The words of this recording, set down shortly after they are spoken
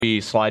He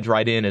slides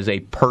right in as a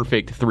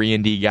perfect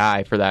 3-and-D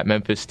guy for that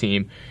Memphis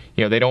team.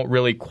 They don't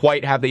really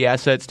quite have the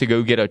assets to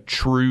go get a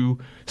true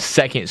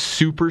second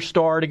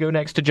superstar to go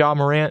next to Ja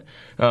Morant,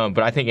 but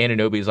I think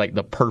Anunoby is like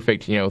the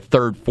perfect,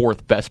 third,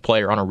 fourth best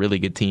player on a really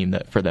good team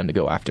for them to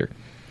go after.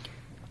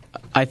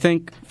 I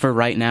think for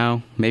right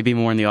now, maybe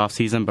more in the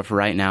offseason, but for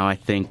right now, I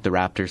think the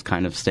Raptors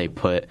kind of stay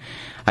put.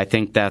 I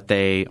think that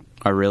they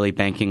are really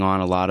banking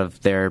on a lot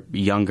of their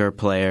younger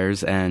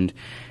players and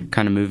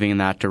kind of moving in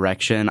that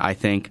direction. I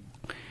think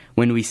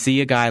when we see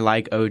a guy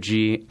like OG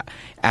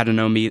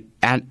Anunoby,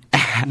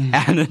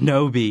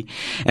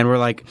 and we're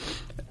like,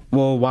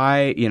 well,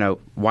 why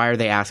are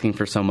they asking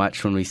for so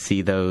much when we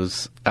see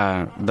those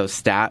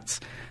stats?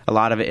 A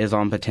lot of it is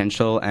on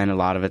potential, and a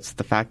lot of it's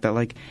the fact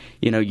that,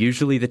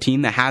 usually the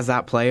team that has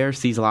that player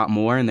sees a lot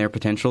more in their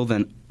potential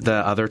than the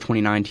other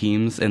 29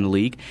 teams in the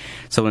league.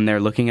 So when they're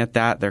looking at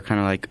that, they're kind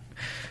of like,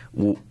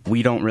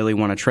 we don't really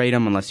want to trade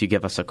him unless you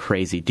give us a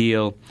crazy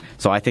deal.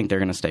 So I think they're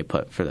going to stay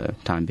put for the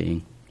time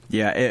being.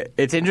 Yeah,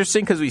 it's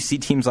interesting because we see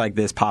teams like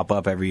this pop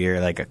up every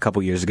year. Like a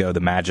couple years ago, the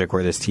Magic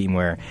were this team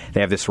where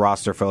they have this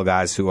roster full of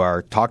guys who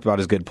are talked about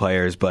as good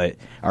players but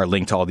are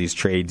linked to all these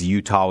trades.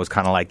 Utah was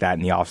kind of like that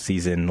in the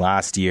offseason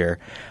last year.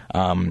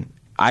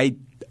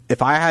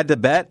 If I had to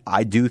bet,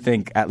 I do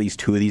think at least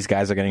two of these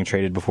guys are getting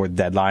traded before the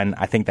deadline.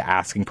 I think the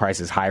asking price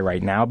is high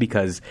right now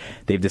because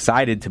they've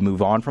decided to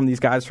move on from these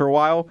guys for a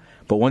while.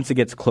 But once it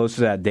gets closer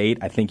to that date,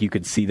 I think you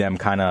could see them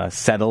kind of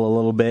settle a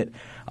little bit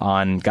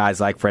on guys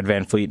like Fred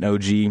VanVleet and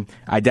OG.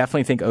 I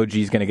definitely think OG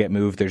is going to get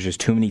moved. There's just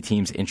too many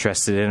teams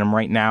interested in him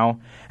right now.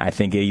 I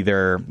think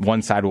either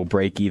one side will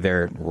break,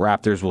 either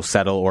Raptors will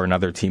settle or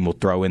another team will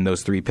throw in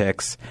those 3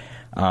 picks.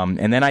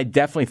 And then I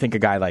definitely think a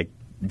guy like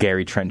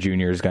Gary Trent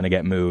Jr. is going to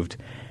get moved.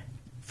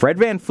 Fred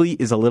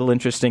VanVleet is a little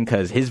interesting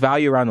because his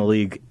value around the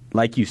league,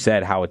 like you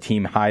said, how a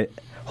team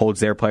holds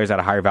their players at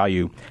a higher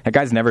value. That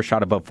guy's never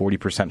shot above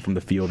 40% from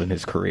the field in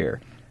his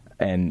career.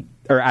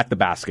 Or at the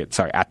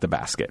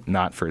basket,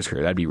 not for his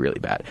career. That'd be really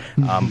bad.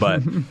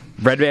 But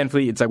Fred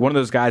VanVleet, it's like one of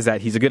those guys that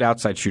he's a good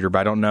outside shooter, but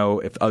I don't know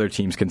if other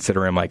teams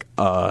consider him like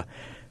a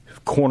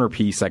corner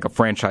piece, like a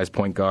franchise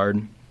point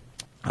guard.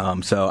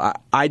 So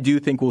I do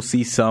think we'll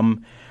see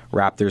some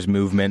Raptors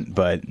movement,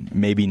 but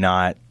maybe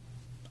not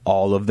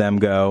all of them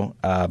go.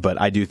 But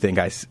I do think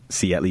I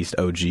see at least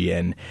OG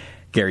and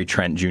Gary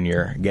Trent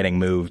Jr. getting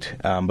moved.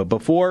 But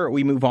before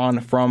we move on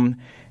from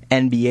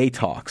NBA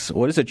talks,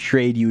 what is a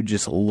trade you would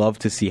just love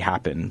to see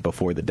happen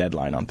before the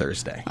deadline on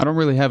Thursday? I don't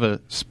really have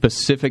a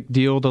specific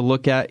deal to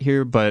look at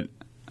here, but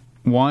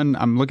one,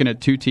 I'm looking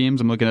at 2 teams.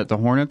 I'm looking at the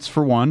Hornets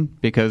for one,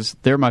 because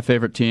they're my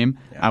favorite team.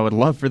 Yeah. I would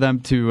love for them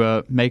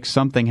to make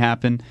something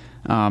happen,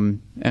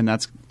 and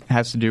that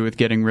has to do with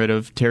getting rid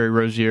of Terry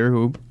Rozier,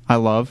 who I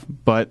love,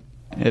 but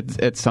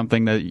it's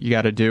something that you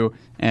got to do.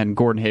 And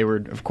Gordon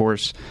Hayward, of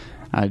course,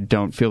 I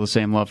don't feel the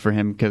same love for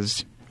him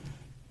because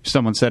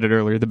someone said it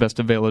earlier, the best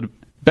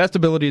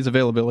ability is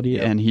availability,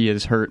 and he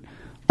is hurt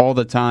all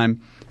the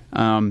time.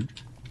 I'm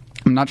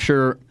not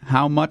sure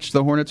how much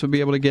the Hornets would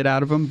be able to get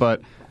out of him,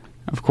 but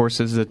of course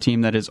this is a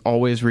team that is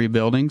always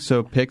rebuilding,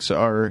 so picks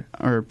are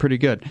pretty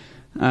good.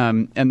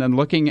 And then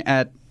looking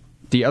at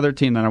the other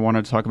team that I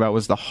wanted to talk about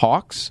was the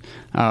Hawks.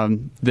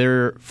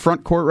 Their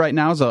front court right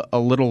now is a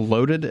little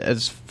loaded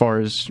as far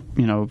as,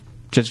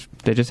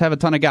 they just have a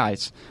ton of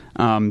guys.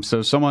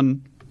 So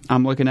someone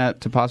I'm looking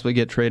at to possibly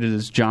get traded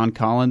is John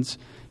Collins.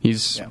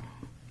 He's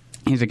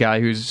a guy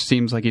who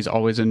seems like he's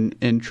always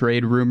in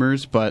trade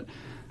rumors, but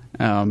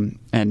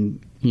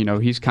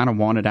he's kind of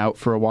wanted out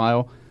for a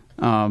while.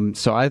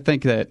 So I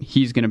think that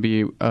he's going to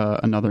be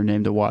another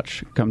name to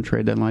watch come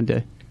trade deadline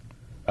day.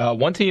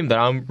 One team that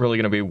I'm really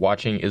going to be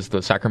watching is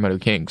the Sacramento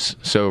Kings.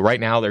 So right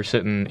now they're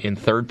sitting in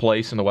 3rd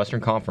place in the Western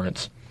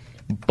Conference,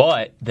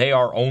 but they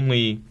are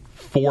only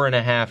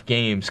 4.5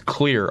 games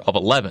clear of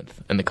 11th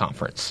in the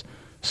conference.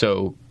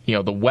 So,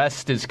 the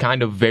West is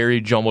kind of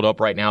very jumbled up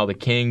right now. The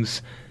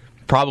Kings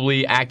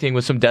probably acting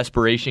with some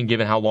desperation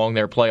given how long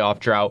their playoff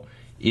drought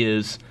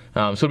is.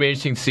 So it'll be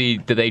interesting to see,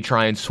 do they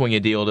try and swing a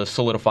deal to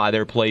solidify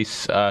their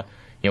place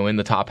in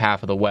the top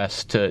half of the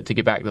West to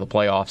get back to the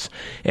playoffs.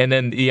 And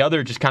then the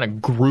other just kind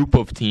of group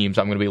of teams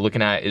I'm going to be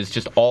looking at is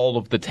just all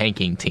of the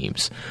tanking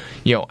teams.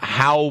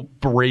 How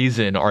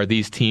brazen are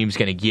these teams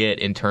going to get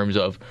in terms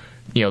of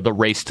the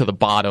race to the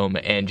bottom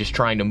and just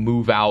trying to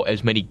move out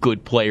as many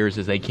good players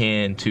as they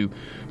can to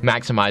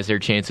maximize their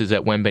chances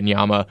at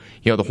Wembanyama.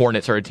 The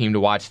Hornets are a team to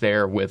watch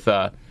there with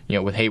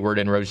Hayward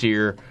and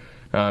Rozier.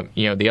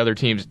 The other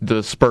teams,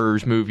 the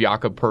Spurs move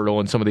Jakob Poeltl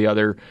and some of the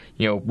other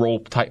role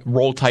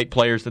type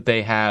players that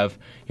they have.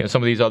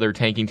 Some of these other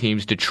tanking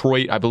teams.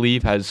 Detroit, I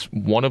believe, has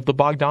one of the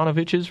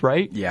Bogdanoviches,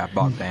 right? Yeah,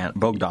 Bogdan.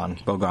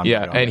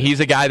 Yeah, and he's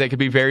a guy that could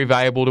be very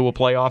valuable to a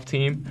playoff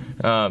team.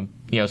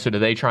 So do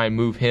they try and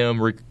move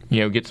him?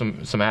 Get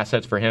some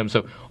assets for him.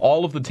 So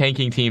all of the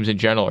tanking teams in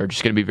general are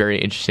just going to be very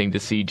interesting to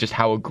see just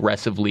how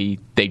aggressively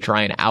they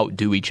try and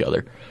outdo each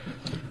other.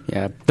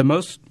 Yeah,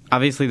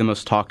 obviously the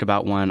most talked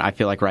about one I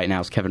feel like right now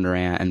is Kevin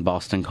Durant and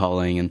Boston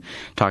calling and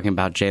talking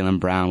about Jaylen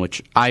Brown,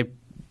 which I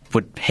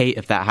would hate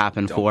if that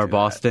happened for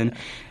Boston.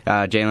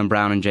 Jaylen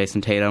Brown and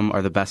Jason Tatum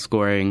are the best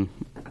scoring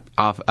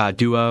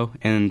duo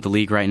in the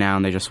league right now,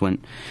 and they just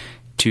went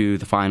to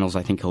the finals.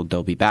 I think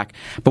they'll be back.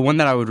 But one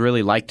that I would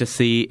really like to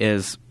see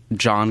is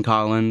John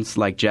Collins,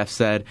 like Jeff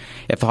said,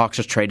 if the Hawks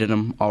just traded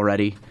him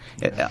already.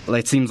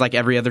 It seems like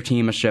every other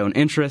team has shown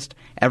interest.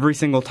 Every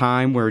single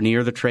time we're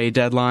near the trade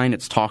deadline,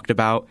 it's talked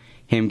about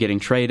him getting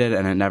traded,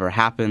 and it never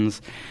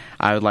happens.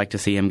 I would like to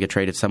see him get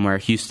traded somewhere.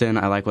 Houston,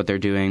 I like what they're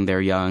doing.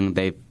 They're young.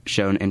 They've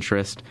shown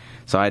interest.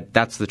 So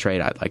that's the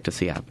trade I'd like to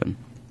see happen.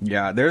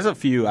 Yeah, there's a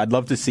few. I'd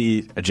love to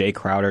see a Jay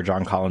Crowder,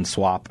 John Collins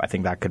swap. I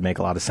think that could make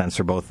a lot of sense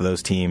for both of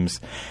those teams.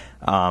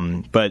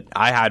 But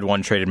I had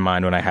one trade in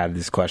mind when I had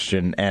this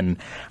question, and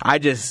I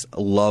just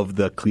love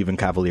the Cleveland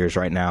Cavaliers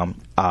right now.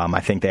 I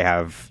think they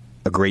have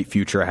a great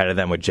future ahead of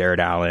them with Jared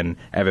Allen,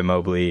 Evan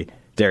Mobley,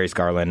 Darius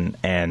Garland,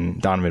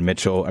 and Donovan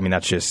Mitchell. I mean,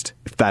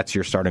 if that's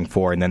your starting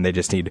four, and then they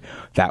just need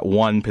that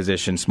one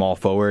position, small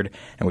forward,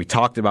 and we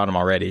talked about them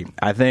already.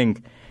 I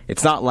think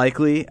it's not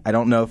likely. I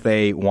don't know if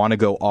they want to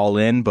go all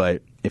in,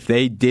 but if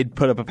they did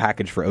put up a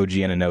package for OG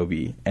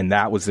Anunoby, and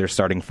that was their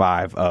starting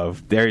five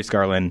of Darius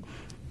Garland,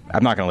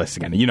 I'm not going to list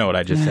again. You know what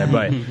I just said,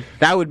 but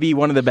that would be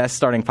one of the best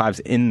starting fives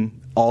in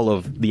all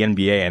of the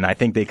NBA, and I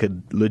think they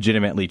could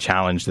legitimately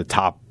challenge the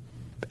top,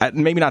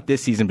 maybe not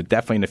this season, but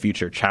definitely in the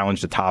future,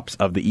 challenge the tops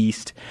of the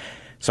East.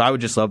 So I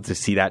would just love to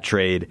see that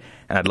trade,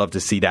 and I'd love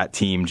to see that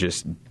team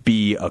just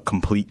be a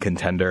complete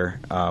contender.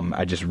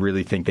 I just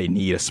really think they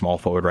need a small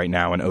forward right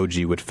now, and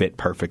OG would fit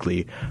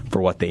perfectly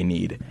for what they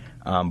need.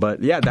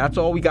 But yeah, that's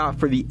all we got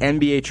for the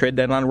NBA trade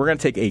deadline. We're going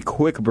to take a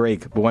quick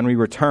break, but when we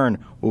return,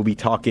 we'll be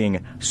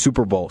talking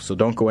Super Bowl. So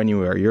don't go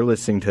anywhere. You're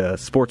listening to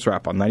Sports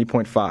Wrap on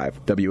 90.5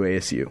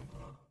 WASU.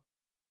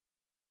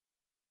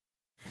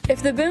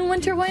 If the Boone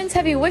winter winds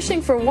have you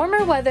wishing for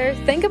warmer weather,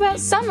 think about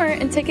summer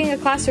and taking a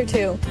class or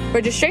two.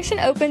 Registration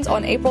opens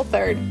on April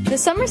 3rd. The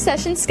summer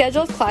session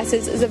schedule of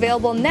classes is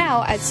available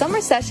now at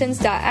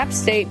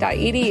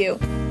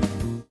summersessions.appstate.edu.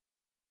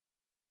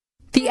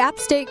 The App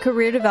State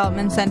Career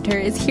Development Center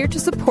is here to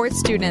support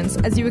students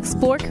as you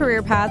explore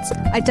career paths,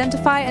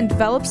 identify and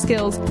develop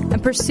skills,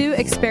 and pursue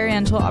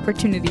experiential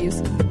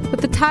opportunities.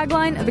 With the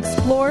tagline of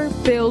Explore,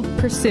 Build,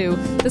 Pursue,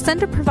 the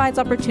center provides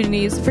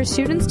opportunities for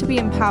students to be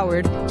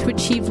empowered to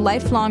achieve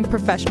lifelong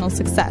professional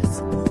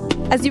success.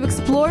 As you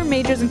explore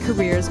majors and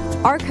careers,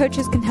 our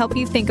coaches can help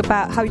you think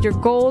about how your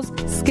goals,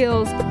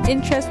 skills,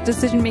 interests,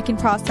 decision-making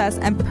process,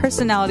 and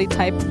personality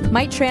type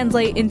might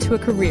translate into a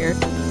career.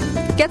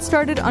 Get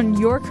started on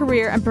your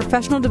career and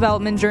professional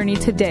development journey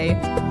today.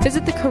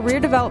 Visit the Career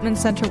Development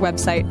Center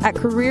website at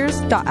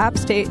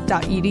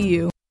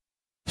careers.appstate.edu.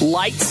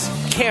 Lights,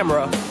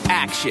 camera,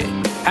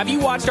 action. Have you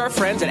watched our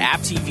friends at App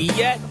TV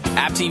yet?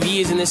 App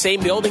TV is in the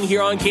same building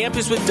here on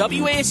campus with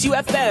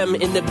WASU FM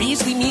in the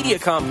Beasley Media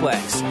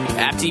Complex.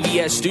 App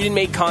TV has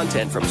student-made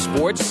content from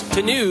sports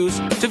to news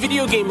to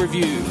video game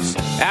reviews.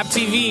 App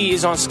TV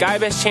is on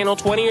Skybest Channel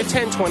 20 or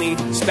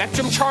 1020,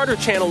 Spectrum Charter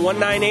Channel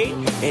 198,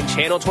 and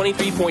Channel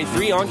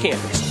 23.3 on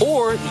campus.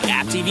 Or the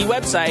App TV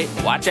website,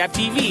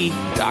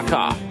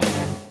 watchapptv.com.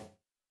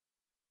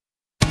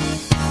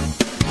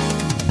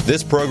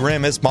 This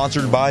program is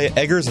sponsored by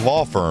Eggers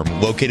Law Firm,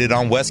 located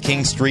on West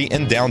King Street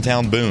in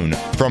downtown Boone.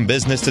 From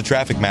business to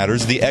traffic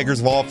matters, the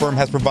Eggers Law Firm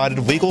has provided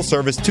legal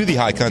service to the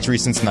High Country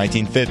since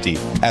 1950.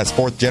 As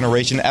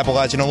fourth-generation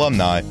Appalachian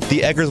alumni,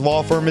 the Eggers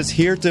Law Firm is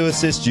here to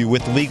assist you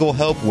with legal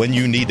help when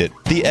you need it.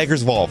 The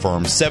Eggers Law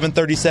Firm,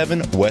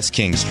 737 West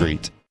King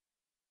Street.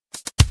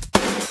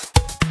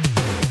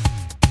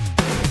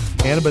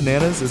 Anna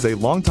Bananas is a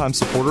longtime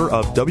supporter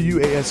of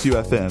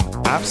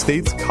WASU-FM, App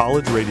State's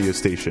college radio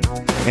station.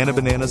 Anna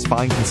Bananas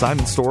Fine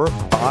Consignment Store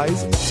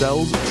buys,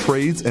 sells,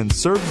 trades, and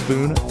serves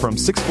Boone from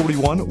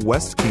 641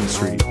 West King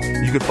Street.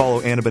 You can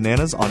follow Anna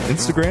Bananas on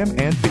Instagram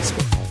and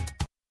Facebook.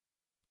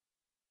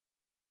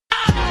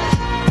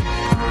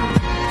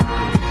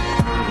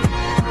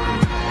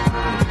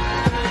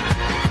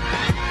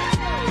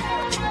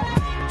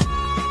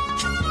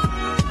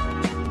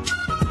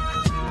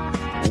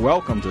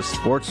 Welcome to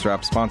Sports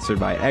Wrap, sponsored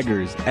by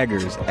Eggers,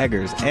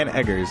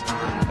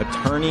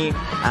 attorney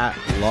at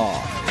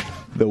law.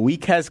 The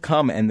week has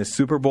come and the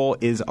Super Bowl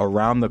is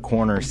around the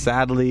corner.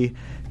 Sadly,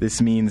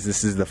 this means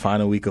this is the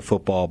final week of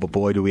football, but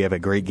boy, do we have a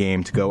great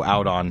game to go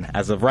out on.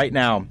 As of right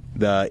now,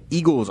 the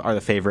Eagles are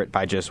the favorite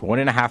by just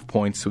 1.5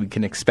 points, so we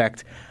can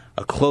expect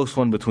a close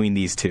one between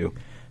these two.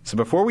 So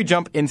before we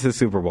jump into the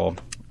Super Bowl,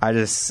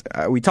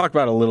 we talked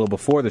about it a little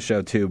before the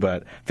show too,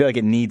 but I feel like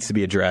it needs to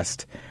be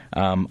addressed.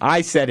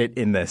 I said it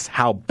in this,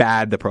 how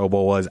bad the Pro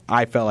Bowl was.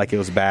 I felt like it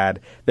was bad.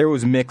 There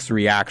was mixed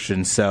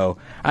reactions, so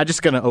I'm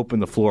just going to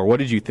open the floor. What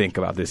did you think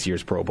about this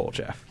year's Pro Bowl,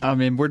 Jeff? I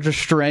mean, we're just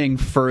straying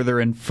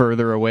further and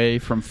further away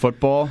from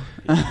football,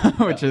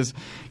 which is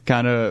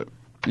kind of,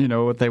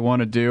 what they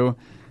want to do.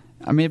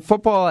 I mean,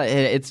 football,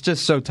 it's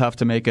just so tough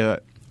to make an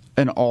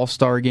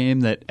all-star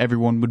game that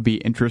everyone would be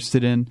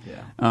interested in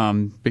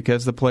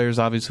because the players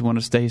obviously want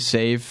to stay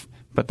safe,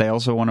 but they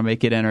also want to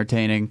make it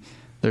entertaining.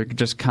 They're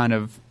just kind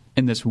of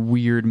in this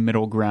weird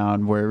middle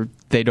ground where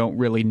they don't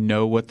really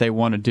know what they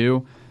want to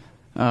do.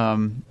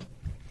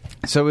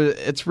 So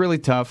it's really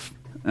tough.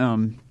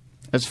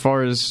 As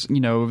far as,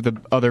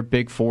 the other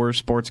Big Four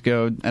sports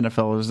go,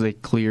 NFL is a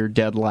clear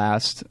dead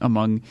last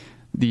among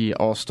the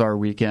All-Star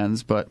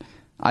weekends. But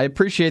I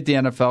appreciate the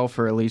NFL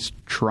for at least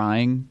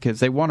trying, because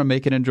they want to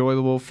make it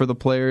enjoyable for the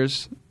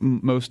players,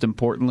 most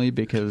importantly,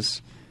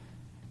 because,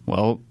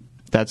 well,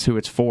 that's who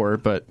it's for.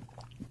 But,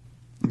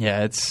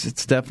 yeah,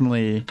 it's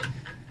definitely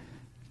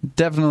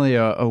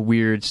a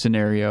weird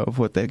scenario of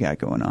what they got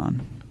going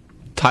on.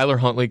 Tyler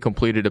Huntley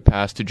completed a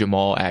pass to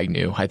Jamal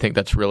Agnew. I think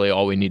that's really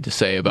all we need to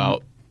say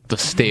about the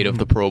state of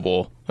the Pro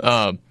Bowl.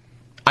 I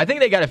think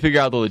they got to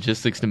figure out the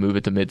logistics to move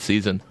it to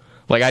midseason.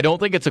 Like, I don't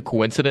think it's a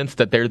coincidence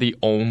that they're the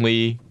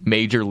only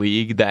major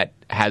league that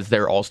has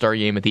their All-Star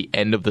game at the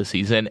end of the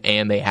season,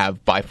 and they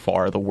have by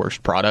far the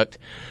worst product.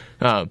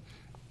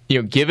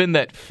 Given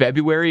that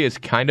February is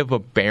kind of a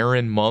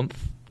barren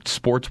month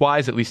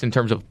sports-wise, at least in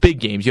terms of big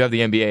games, you have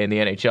the NBA and the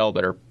NHL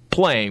that are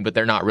playing, but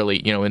they're not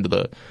really, into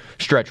the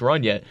stretch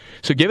run yet.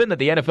 So given that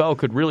the NFL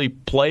could really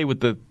play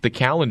with the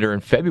calendar in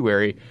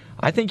February,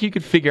 I think you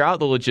could figure out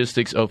the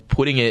logistics of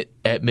putting it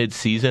at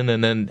mid-season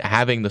and then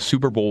having the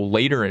Super Bowl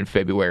later in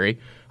February.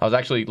 I was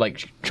actually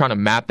trying to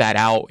map that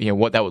out,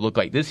 what that would look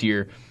like this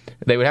year.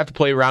 They would have to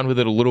play around with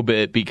it a little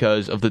bit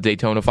because of the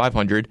Daytona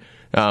 500,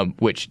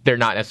 which they're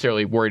not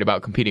necessarily worried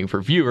about competing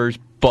for viewers,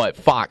 but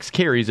Fox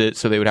carries it,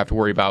 so they would have to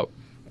worry about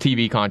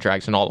TV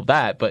contracts and all of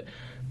that. But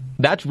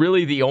that's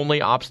really the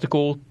only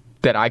obstacle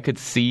that I could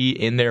see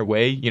in their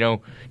way.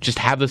 Just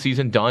have the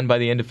season done by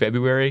the end of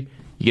February.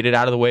 You get it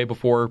out of the way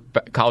before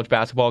college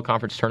basketball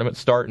conference tournaments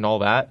start and all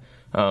that.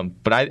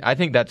 But I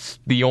think that's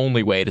the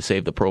only way to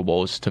save the Pro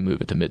Bowl is to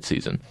move it to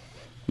midseason.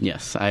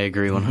 Yes, I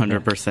agree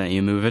 100%.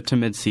 You move it to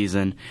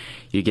midseason.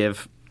 You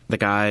give the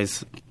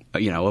guys,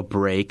 a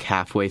break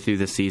halfway through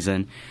the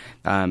season.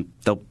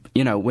 They'll,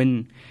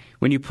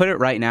 when you put it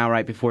right now,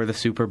 right before the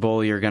Super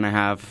Bowl, you're going to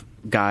have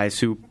guys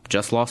who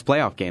just lost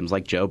playoff games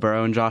like Joe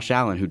Burrow and Josh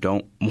Allen who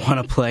don't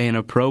want to play in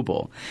a Pro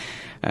Bowl.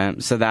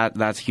 So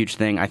that's a huge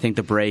thing. I think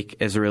the break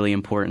is really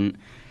important.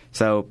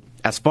 So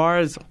as far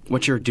as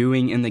what you're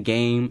doing in the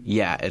game,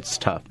 yeah, it's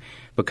tough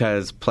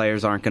because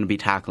players aren't going to be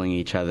tackling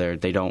each other.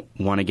 They don't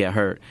want to get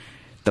hurt.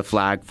 The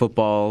flag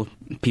football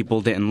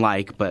people didn't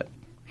like, but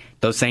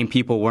those same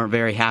people weren't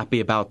very happy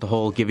about the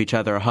whole give each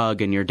other a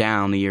hug and you're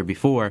down the year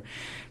before.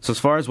 So as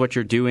far as what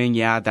you're doing,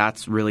 yeah,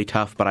 that's really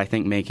tough, but I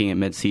think making it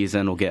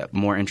midseason will get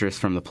more interest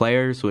from the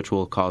players, which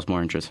will cause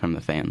more interest from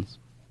the fans.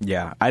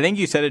 Yeah, I think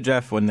you said it,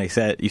 Jeff, when you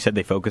said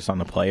they focused on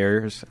the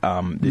players.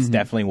 This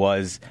definitely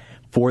was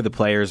for the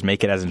players,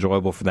 make it as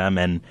enjoyable for them.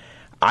 And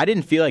I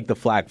didn't feel like the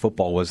flag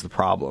football was the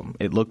problem.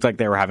 It looked like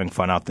they were having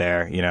fun out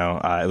there.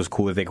 It was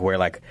cool that they could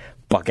wear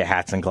bucket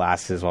hats and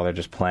glasses while they're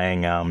just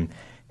playing.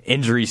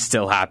 Injuries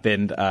still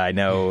happened. I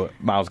know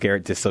Myles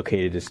Garrett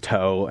dislocated his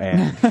toe,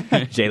 and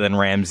Jalen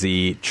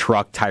Ramsey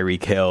trucked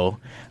Tyreek Hill.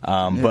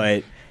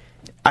 But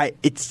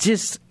it's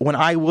just when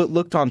I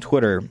looked on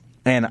Twitter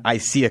and I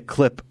see a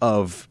clip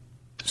of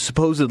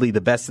supposedly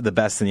the best of the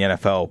best in the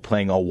NFL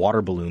playing a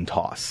water balloon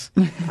toss,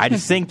 I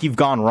just think you've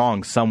gone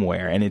wrong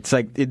somewhere. And it's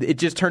like it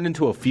just turned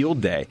into a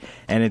field day.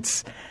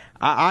 And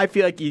I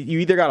feel like you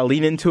either got to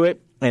lean into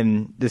it.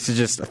 And this is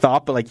just a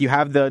thought, but you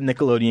have the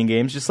Nickelodeon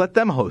games, just let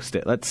them host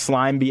it. Let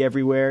slime be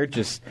everywhere.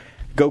 Just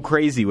go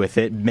crazy with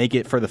it. Make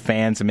it for the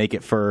fans and make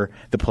it for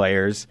the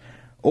players.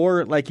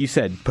 Or, like you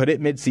said, put it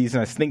mid-season.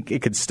 I think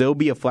it could still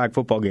be a flag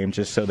football game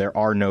just so there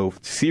are no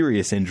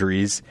serious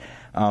injuries.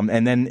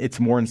 And then it's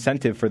more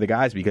incentive for the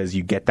guys because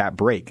you get that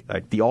break.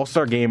 The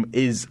All-Star game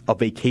is a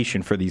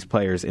vacation for these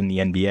players in the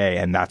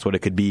NBA, and that's what it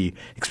could be,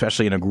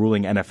 especially in a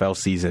grueling NFL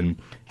season.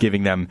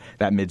 Giving them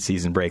that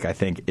mid-season break, I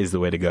think, is the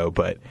way to go.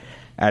 But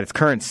at its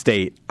current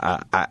state,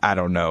 I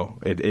don't know.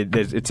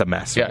 It's a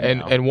mess. Yeah,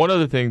 and one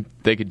other thing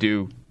they could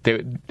do,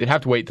 they'd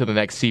have to wait till the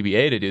next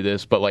CBA to do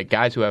this, but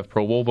guys who have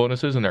Pro Bowl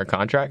bonuses in their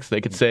contracts,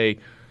 they could say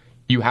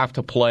you have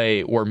to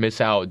play or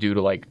miss out due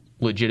to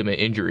legitimate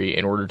injury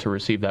in order to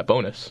receive that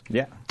bonus.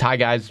 Yeah. Tie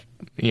guys'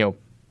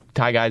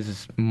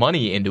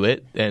 money into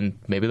it, and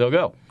maybe they'll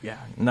go. Yeah.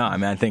 No,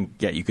 I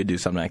think, you could do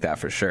something like that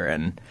for sure.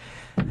 And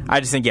I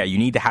just think, you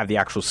need to have the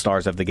actual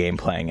stars of the game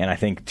playing. And I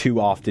think too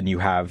often you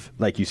have,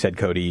 like you said,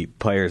 Cody,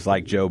 players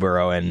like Joe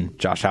Burrow and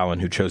Josh Allen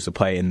who chose to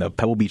play in the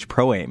Pebble Beach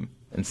Pro-Am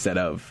instead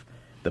of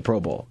the Pro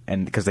Bowl.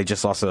 And because they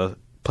just lost a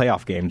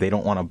playoff game, they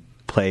don't want to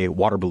play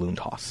water balloon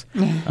toss.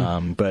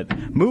 But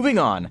moving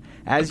on,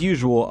 as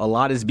usual, a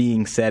lot is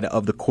being said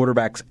of the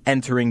quarterbacks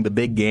entering the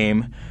big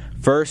game.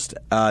 First,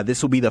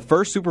 this will be the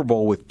first Super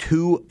Bowl with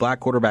 2 black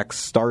quarterbacks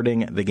starting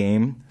the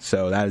game.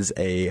 So that is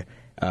a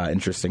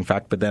interesting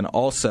fact. But then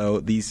also,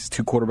 these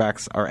 2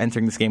 quarterbacks are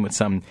entering this game with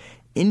some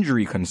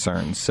injury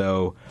concerns.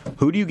 So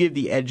who do you give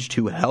the edge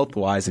to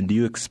health-wise, and do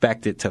you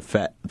expect it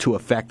to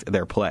affect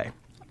their play?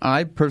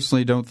 I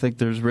personally don't think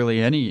there's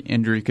really any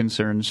injury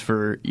concerns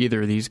for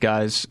either of these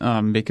guys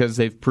because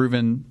they've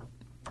proven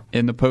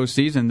in the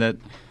postseason that,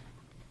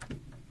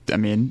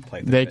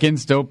 they can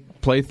still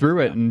play through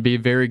it and be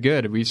very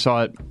good. We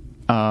saw it,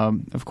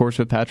 of course,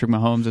 with Patrick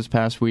Mahomes this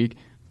past week,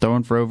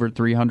 throwing for over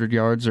 300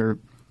 yards or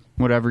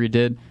whatever he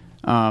did.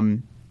 I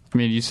mean,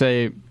 you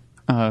say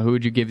who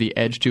would you give the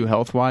edge to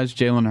health-wise?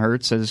 Jalen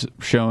Hurts has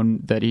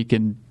shown that he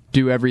can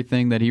do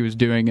everything that he was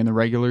doing in the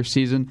regular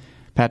season.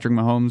 Patrick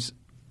Mahomes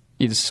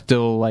is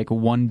still like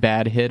one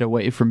bad hit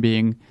away from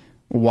being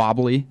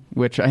wobbly,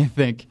 which I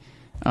think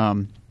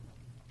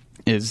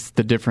is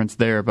the difference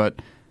there. But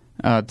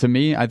to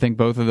me, I think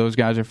both of those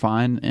guys are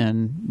fine,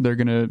 and they're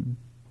not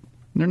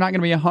going to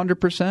be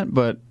 100%,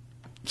 but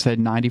say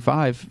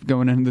 95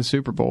 going into the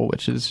Super Bowl,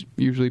 which is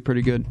usually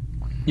pretty good.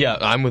 Yeah,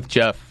 I'm with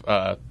Jeff.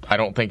 I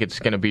don't think it's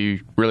going to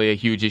be really a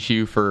huge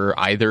issue for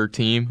either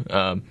team.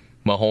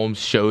 Mahomes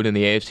showed in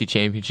the AFC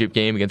Championship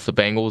game against the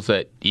Bengals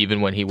that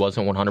even when he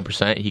wasn't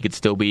 100%, he could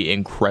still be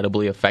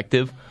incredibly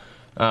effective.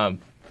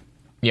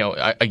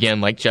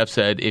 Again, like Jeff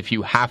said, if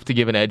you have to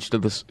give an edge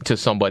to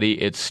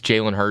somebody, it's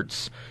Jalen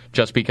Hurts,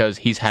 just because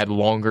he's had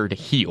longer to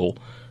heal.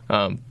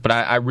 But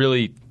I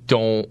really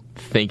don't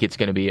think it's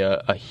going to be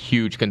a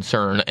huge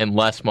concern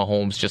unless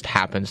Mahomes just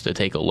happens to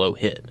take a low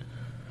hit.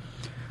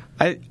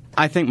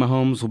 I think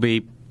Mahomes will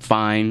be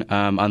fine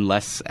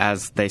unless,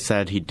 as they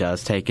said, he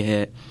does take a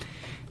hit.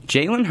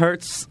 Jalen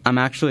Hurts, I'm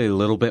actually a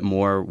little bit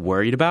more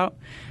worried about.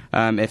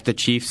 If the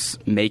Chiefs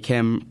make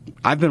him,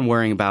 I've been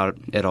worrying about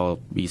it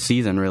all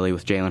season, really,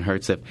 with Jalen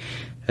Hurts. If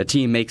a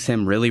team makes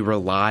him really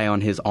rely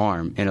on his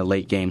arm in a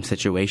late game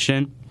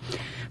situation.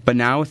 But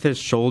now with his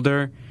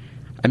shoulder,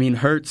 I mean,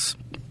 Hurts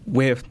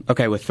with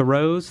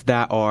throws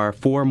that are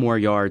 4 more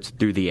yards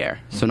through the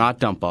air. So not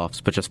dump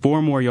offs, but just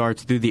 4 more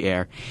yards through the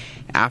air.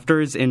 After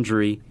his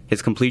injury,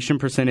 his completion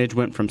percentage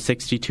went from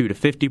 62 to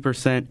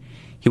 50%.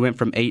 He went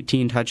from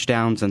 18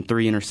 touchdowns and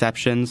 3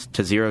 interceptions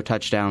to 0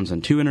 touchdowns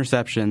and 2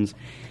 interceptions.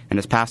 And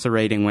his passer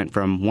rating went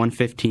from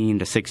 115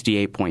 to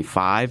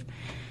 68.5.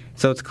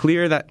 So it's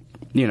clear that,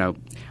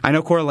 I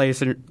know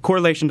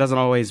correlation doesn't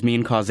always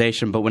mean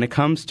causation, but when it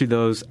comes to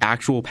those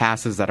actual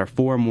passes that are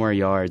 4 more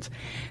yards,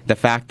 the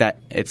fact that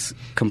it's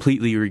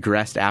completely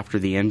regressed after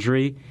the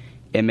injury,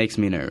 it makes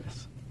me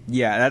nervous.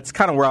 Yeah, that's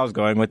kind of where I was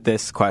going with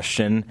this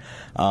question.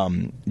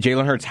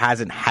 Jalen Hurts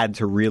hasn't had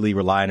to really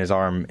rely on his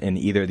arm in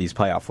either of these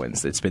playoff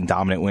wins. It's been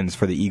dominant wins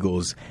for the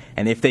Eagles.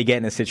 And if they get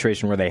in a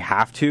situation where they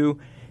have to,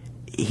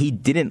 he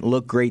didn't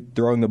look great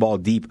throwing the ball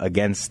deep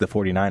against the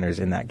 49ers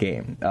in that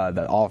game.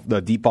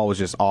 The deep ball was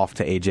just off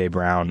to A.J.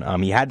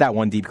 Brown. He had that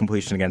one deep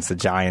completion against the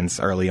Giants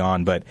early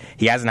on, but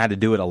he hasn't had to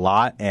do it a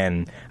lot,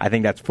 and I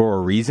think that's for a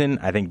reason.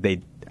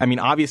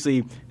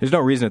 Obviously, there's no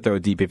reason to throw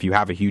it deep if you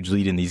have a huge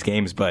lead in these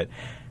games, but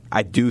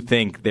I do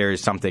think there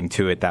is something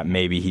to it that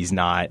maybe he's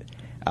not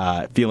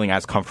feeling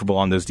as comfortable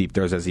on those deep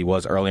throws as he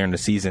was earlier in the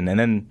season. And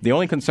then the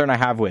only concern I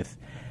have with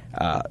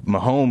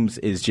Mahomes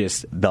is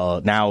just the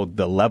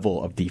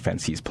level of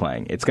defense he's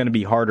playing. It's going to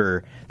be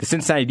harder. The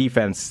Cincinnati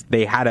defense,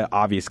 they had an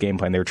obvious game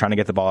plan. They were trying to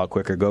get the ball out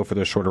quicker, go for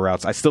those shorter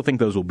routes. I still think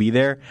those will be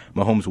there.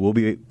 Mahomes will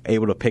be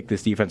able to pick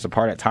this defense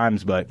apart at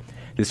times, but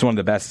this is one of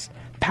the best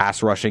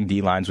pass rushing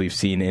D-lines we've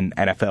seen in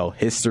NFL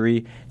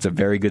history. It's a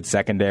very good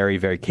secondary,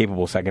 very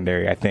capable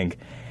secondary. I think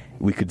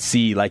we could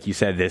see, like you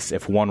said,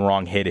 if one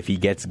wrong hit, if he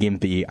gets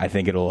gimpy, I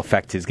think it'll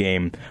affect his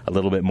game a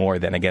little bit more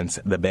than against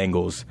the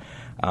Bengals.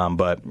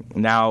 But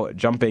now,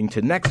 jumping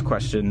to the next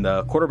question,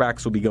 the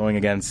quarterbacks will be going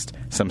against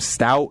some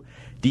stout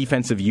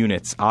defensive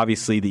units.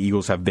 Obviously, the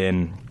Eagles have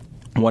been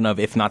one of,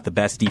 if not the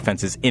best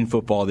defenses in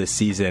football this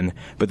season,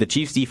 but the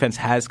Chiefs' defense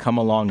has come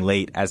along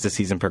late as the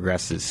season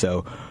progresses.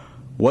 So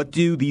what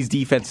do these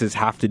defenses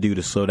have to do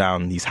to slow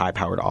down these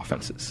high-powered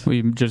offenses?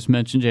 We just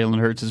mentioned Jalen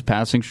Hurts'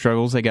 passing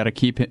struggles. They got to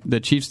keep the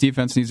Chiefs'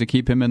 defense needs to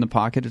keep him in the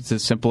pocket. It's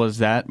as simple as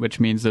that, which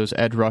means those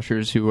edge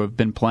rushers who have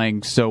been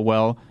playing so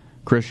well,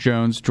 Chris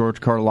Jones, George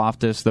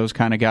Karlaftis, those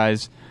kind of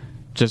guys,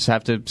 just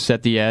have to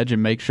set the edge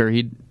and make sure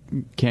he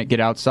can't get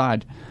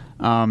outside.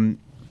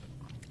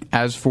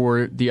 As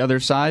for the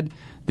other side,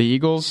 the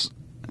Eagles,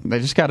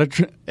 they just got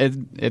to.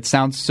 It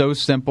sounds so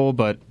simple,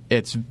 but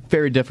it's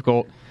very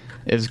difficult.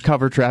 Is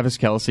cover Travis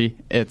Kelce.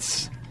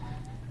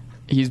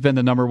 He's been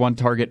the number one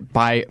target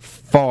by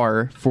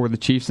far for the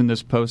Chiefs in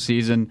this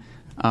postseason.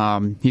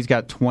 He's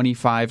got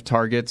 25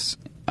 targets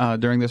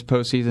during this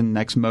postseason.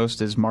 Next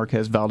most is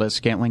Marquez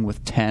Valdes-Scantling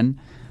with 10.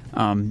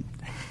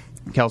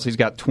 Kelce's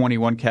got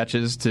 21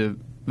 catches to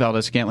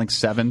Valdes-Scantling's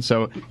 7.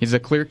 So he's a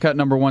clear-cut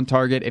number one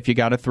target. If you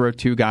got to throw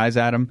 2 guys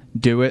at him,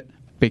 do it,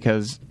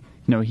 because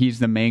he's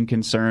the main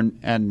concern,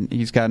 and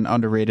he's got an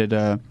underrated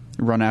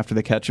run after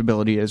the catch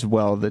ability as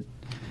well that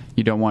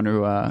you don't want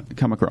to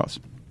come across.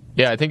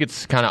 Yeah, I think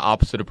it's kind of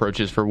opposite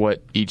approaches for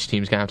what each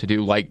team's going to have to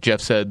do. Like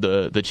Jeff said,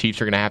 the Chiefs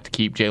are going to have to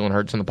keep Jalen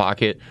Hurts in the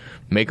pocket,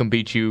 make him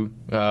beat you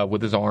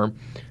with his arm.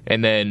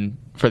 And then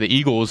for the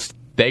Eagles,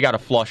 they got to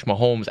flush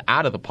Mahomes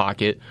out of the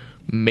pocket,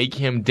 make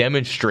him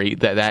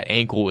demonstrate that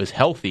ankle is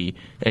healthy,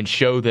 and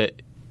show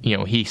that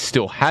he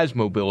still has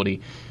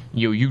mobility.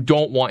 You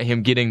don't want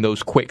him getting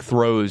those quick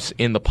throws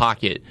in the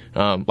pocket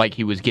like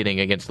he was getting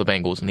against the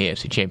Bengals in the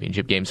AFC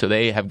Championship game. So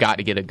they have got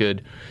to get a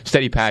good,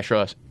 steady pass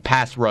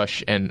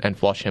rush and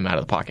flush him out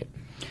of the pocket.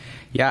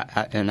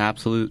 Yeah, an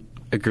absolute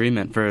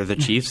agreement for the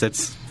Chiefs.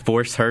 It's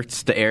force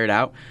Hurts to air it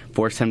out,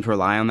 force him to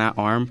rely on that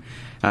arm.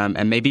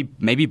 And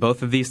maybe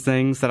both of these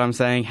things that I'm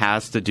saying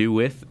has to do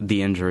with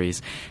the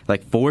injuries.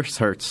 Like, force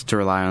Hurts to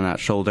rely on that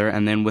shoulder,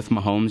 and then with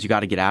Mahomes, you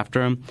got to get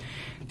after him.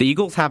 The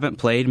Eagles haven't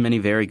played many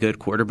very good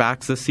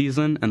quarterbacks this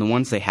season, and the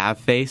ones they have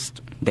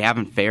faced, they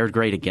haven't fared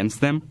great against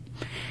them.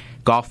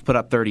 Goff put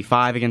up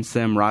 35 against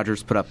them.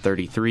 Rodgers put up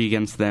 33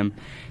 against them.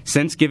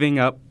 Since giving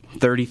up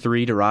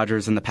 33 to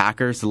Rodgers and the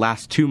Packers, the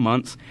last 2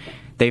 months,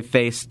 they've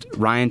faced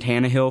Ryan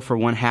Tannehill for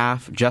one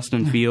half,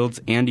 Justin Fields,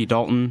 Andy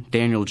Dalton,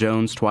 Daniel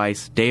Jones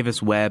twice,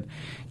 Davis Webb,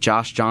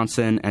 Josh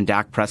Johnson, and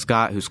Dak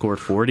Prescott, who scored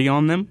 40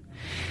 on them.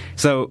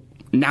 So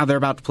now they're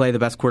about to play the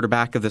best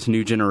quarterback of this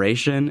new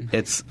generation.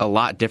 It's a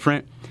lot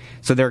different.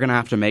 So they're going to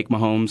have to make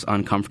Mahomes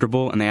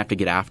uncomfortable, and they have to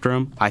get after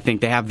him. I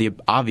think they have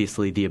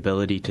obviously the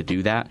ability to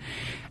do that.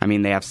 I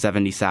mean, they have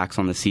 70 sacks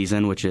on the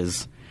season, which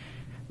is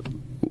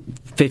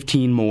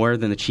 15 more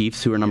than the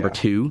Chiefs, who are number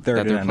 2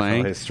 that they're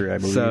playing. History, I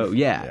believe. So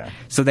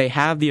so they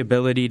have the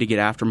ability to get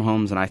after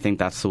Mahomes, and I think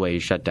that's the way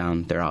you shut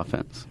down their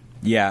offense.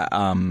 Yeah,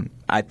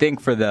 I think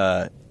for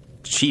the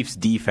Chiefs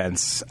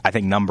defense, I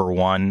think number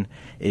 1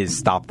 is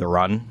stop the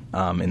run.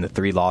 In the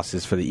 3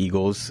 losses for the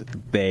Eagles,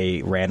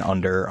 they ran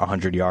under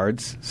 100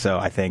 yards. So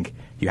I think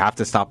you have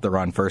to stop the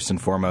run first and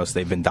foremost.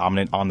 They've been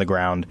dominant on the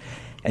ground,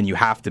 and you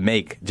have to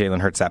make Jalen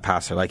Hurts that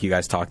passer, like you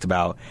guys talked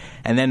about.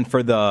 And then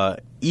for the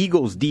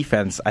Eagles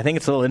defense, I think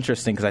it's a little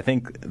interesting because I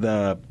think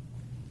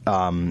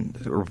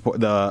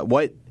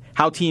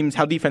how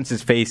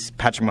defenses face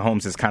Patrick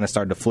Mahomes has kind of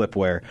started to flip,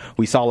 where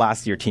we saw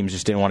last year teams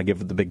just didn't want to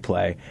give the big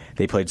play.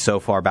 They played so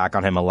far back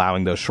on him,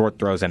 allowing those short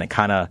throws, and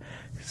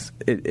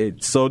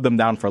it slowed them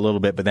down for a little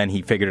bit, but then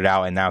he figured it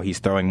out, and now he's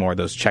throwing more of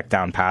those check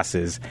down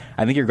passes.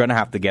 I think you're going to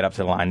have to get up to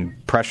the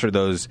line, pressure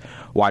those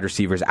wide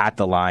receivers at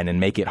the line, and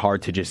make it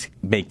hard to just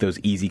make those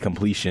easy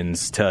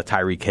completions to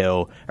Tyreek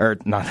Hill, or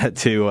not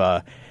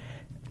to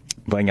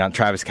blanking on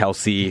Travis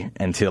Kelce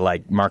and to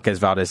like Marquez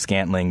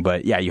Valdes-Scantling.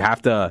 But yeah, you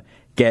have to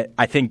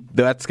I think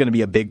that's going to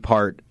be a big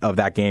part of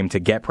that game, to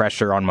get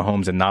pressure on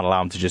Mahomes and not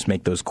allow him to just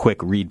make those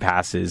quick read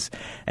passes,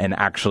 and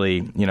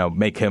actually,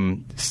 make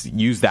him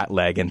use that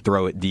leg and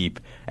throw it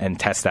deep and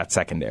test that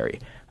secondary.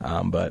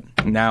 But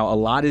now a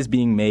lot is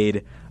being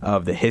made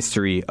of the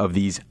history of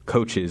these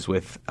coaches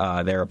with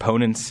their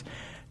opponents.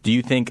 Do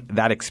you think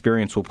that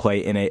experience will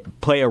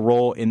play a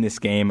role in this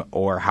game,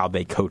 or how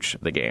they coach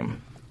the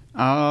game?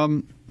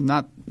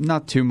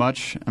 Not too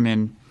much. I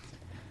mean,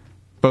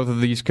 both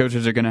of these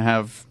coaches are going to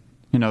have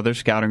their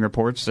scouting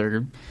reports.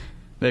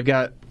 They've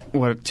got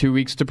 2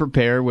 weeks to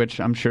prepare, which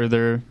I'm sure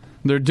they're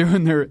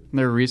doing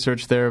their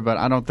research there. But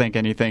I don't think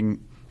anything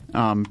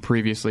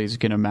previously is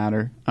going to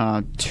matter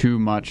too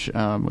much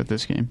with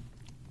this game.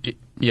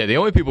 Yeah, the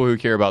only people who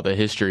care about the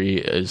history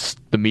is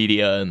the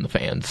media and the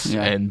fans,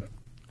 and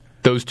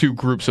those two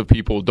groups of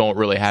people don't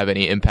really have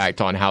any impact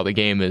on how the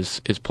game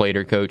is played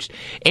or coached.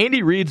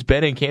 Andy Reid's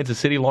been in Kansas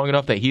City long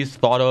enough that he's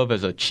thought of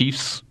as a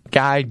Chiefs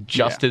guy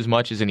just as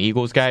much as an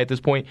Eagles guy at this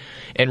point.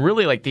 And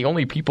really, like, the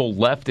only people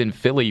left in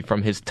Philly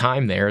from his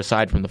time there,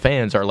 aside from the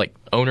fans, are like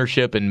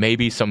ownership and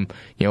maybe some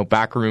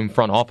backroom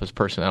front office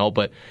personnel.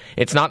 But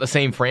it's not the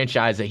same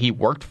franchise that he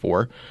worked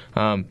for.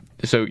 So,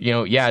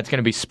 it's going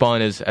to be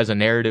spun as a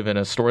narrative and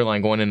a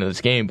storyline going into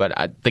this game.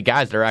 But the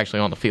guys that are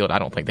actually on the field, I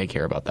don't think they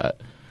care about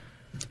that.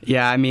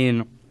 Yeah, I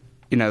mean,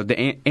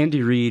 the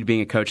Andy Reid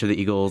being a coach of the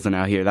Eagles and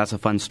out here, that's a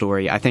fun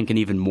story. I think an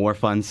even more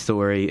fun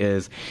story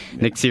is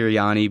Nick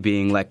Sirianni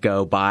being let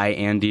go by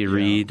Andy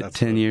Reid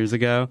 10 years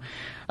ago.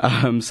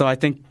 So I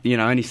think,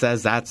 and he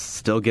says that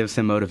still gives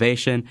him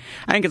motivation.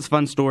 I think it's a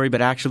fun story,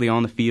 but actually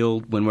on the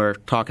field, when we're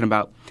talking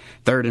about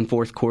third and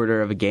fourth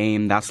quarter of a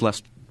game, that's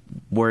less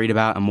worried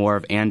about and more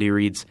of Andy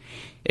Reid's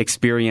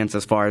experience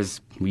as far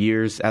as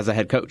years as a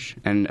head coach,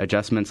 and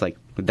adjustments like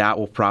that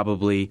will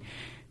probably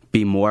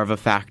be more of a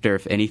factor,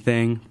 if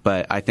anything.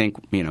 But I think,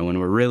 when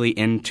we're really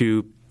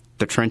into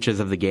the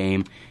trenches of the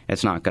game,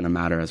 it's not going to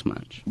matter as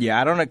much.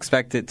 Yeah, I don't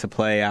expect it to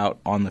play out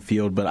on the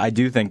field, but I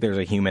do think there's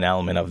a human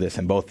element of this,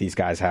 and both these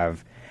guys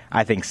have,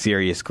 I think,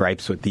 serious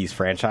gripes with these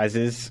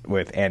franchises.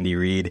 With Andy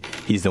Reid,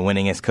 he's the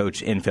winningest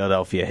coach in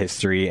Philadelphia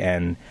history,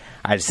 and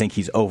I just think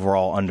he's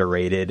overall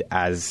underrated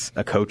as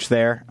a coach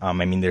there. I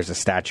mean, there's a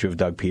statue of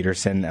Doug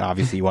Peterson, and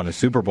obviously he won a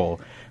Super Bowl.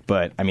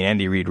 But, I mean,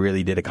 Andy Reid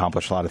really did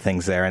accomplish a lot of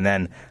things there. And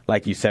then,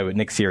 like you said, with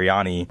Nick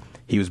Sirianni,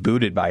 he was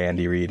booted by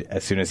Andy Reid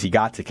as soon as he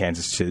got to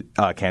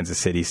Kansas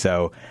City.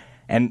 So,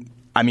 and,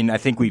 I mean, I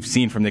think we've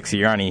seen from Nick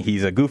Sirianni,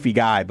 he's a goofy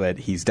guy, but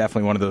he's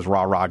definitely one of those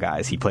rah-rah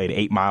guys. He played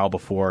 8 Mile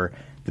before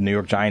the New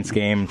York Giants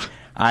game.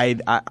 I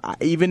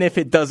even if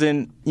it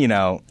doesn't, I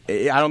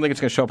don't think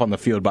it's going to show up on the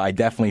field, but I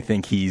definitely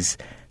think he's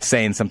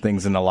saying some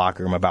things in the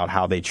locker room about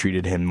how they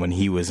treated him when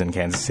he was in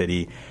Kansas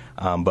City.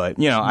 But,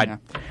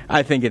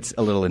 I think it's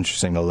a little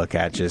interesting to look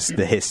at just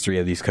the history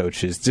of these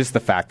coaches, just the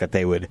fact that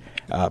they would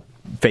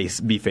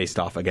be faced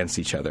off against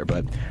each other.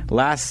 But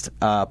last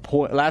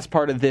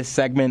part of this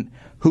segment,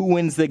 who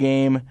wins the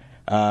game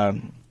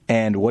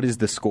and what is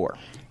the score?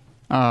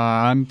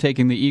 I'm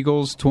taking the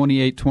Eagles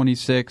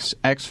 28-26.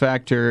 X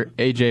Factor,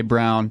 A.J.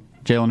 Brown,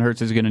 Jalen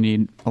Hurts is going to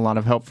need a lot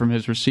of help from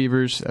his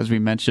receivers. As we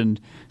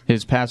mentioned,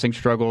 his passing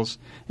struggles.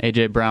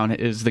 A.J. Brown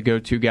is the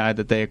go-to guy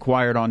that they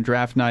acquired on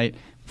draft night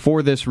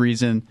for this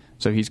reason,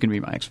 so he's going to be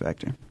my X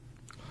factor.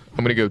 I'm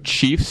going to go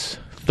Chiefs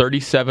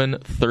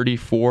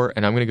 37-34,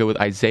 and I'm going to go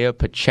with Isaiah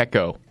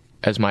Pacheco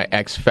as my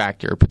X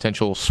factor,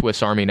 potential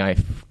Swiss Army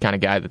knife kind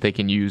of guy that they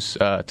can use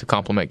to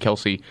complement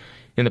Kelsey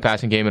in the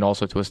passing game and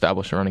also to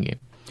establish a running game.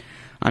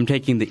 I'm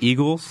taking the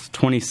Eagles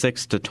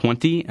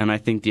 26-20, and I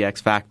think the X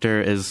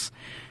factor is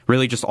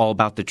really just all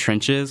about the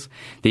trenches.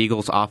 The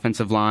Eagles'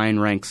 offensive line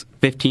ranks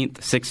 15th,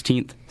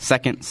 16th,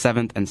 2nd,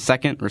 7th, and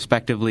 2nd,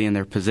 respectively, in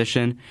their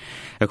position,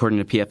 according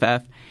to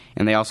PFF.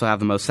 And they also have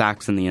the most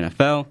sacks in the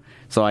NFL.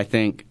 So I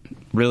think,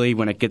 really,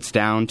 when it gets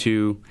down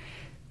to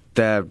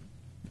the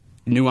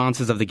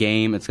nuances of the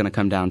game, it's going to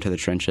come down to the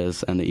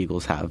trenches, and the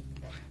Eagles have.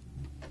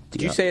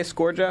 Did you say a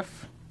score,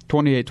 Jeff?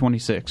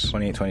 28-26.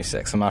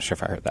 28-26. I'm not sure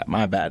if I heard that.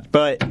 My bad.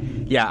 But,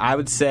 yeah, I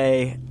would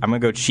say I'm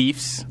going to go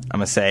Chiefs. I'm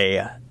going to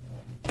say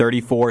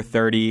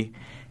 34-30,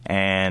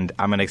 and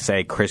I'm going to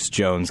say Chris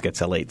Jones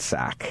gets a late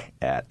sack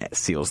at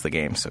seals the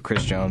game. So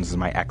Chris Jones is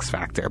my X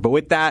factor. But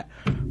with that,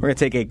 we're going to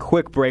take a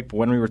quick break. But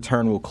when we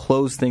return, we'll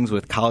close things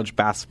with college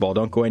basketball.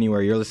 Don't go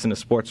anywhere. You're listening to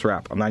Sports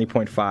Wrap on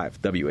 90.5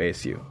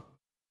 WASU.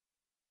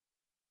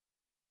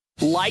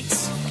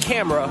 Lights,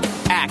 camera,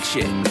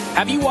 action.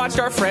 Have you watched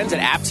our friends at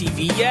App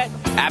TV yet?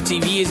 App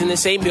TV is in the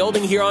same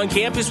building here on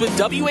campus with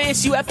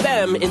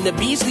WASU-FM in the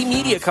Beasley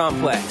Media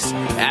Complex.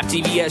 App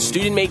TV has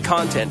student-made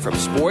content from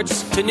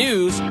sports to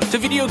news to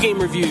video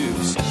game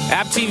reviews.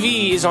 App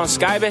TV is on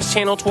Skybest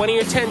Channel 20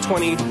 or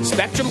 1020,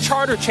 Spectrum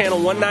Charter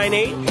Channel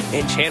 198,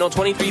 and Channel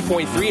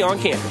 23.3 on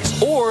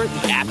campus. Or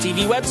the App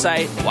TV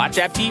website,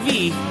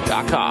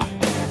 watchapptv.com.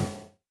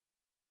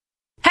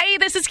 Hey,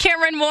 this is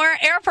Cameron Moore,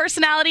 air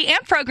personality and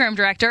program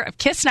director of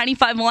KISS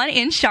 95.1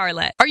 in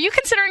Charlotte. Are you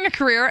considering a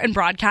career in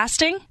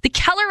broadcasting? The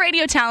Keller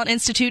Radio Talent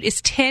Institute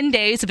is 10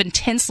 days of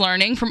intense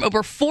learning from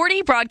over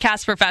 40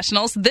 broadcast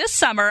professionals this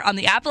summer on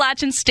the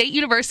Appalachian State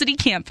University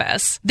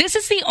campus. This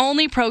is the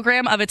only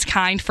program of its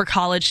kind for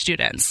college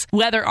students.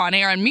 Whether on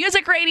air and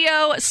music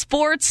radio,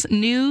 sports,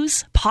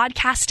 news,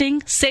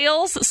 podcasting,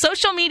 sales,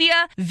 social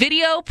media,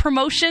 video,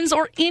 promotions,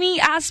 or any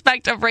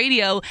aspect of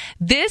radio,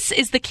 this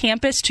is the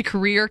campus to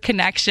career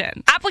connection.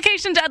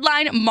 Application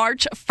deadline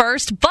March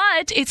 1st,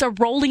 but it's a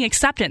rolling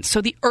acceptance,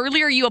 so the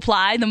earlier you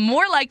apply, the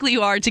more likely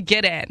you are to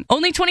get in.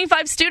 Only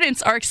 25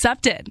 students are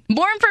accepted.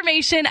 More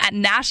information at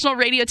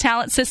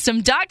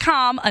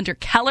nationalradiotalentsystem.com under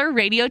Keller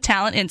Radio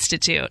Talent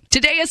Institute.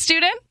 Today a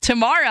student,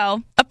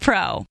 tomorrow a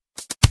pro.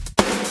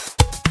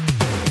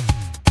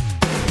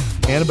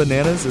 Anna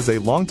Bananas is a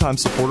longtime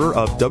supporter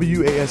of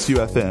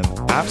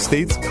WASU-FM, App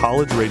State's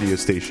college radio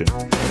station.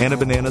 Anna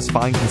Bananas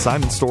Fine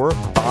Consignment Store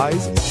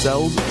buys,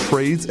 sells,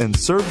 trades, and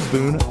serves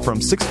Boone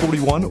from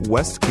 641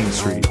 West King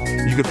Street.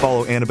 You can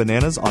follow Anna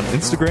Bananas on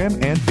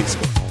Instagram and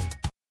Facebook.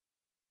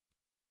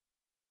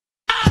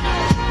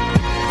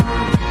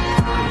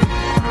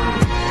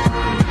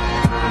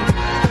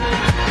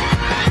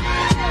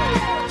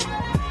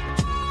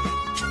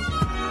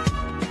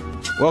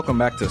 Welcome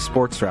back to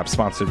Sports Wrap,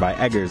 sponsored by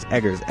Eggers,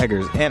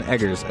 and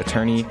Eggers,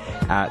 attorney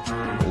at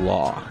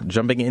law.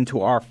 Jumping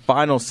into our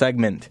final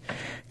segment,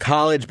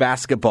 college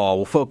basketball.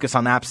 We'll focus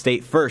on App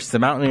State first. The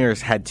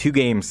Mountaineers had 2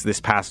 games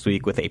this past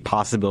week with a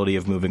possibility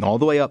of moving all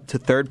the way up to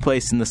 3rd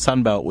place in the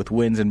Sun Belt with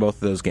wins in both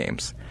of those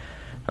games.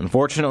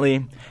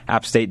 Unfortunately,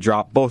 App State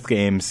dropped both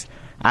games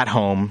at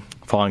home,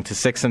 falling to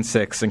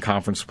 6-6 in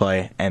conference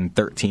play and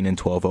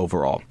 13-12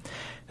 overall.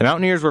 The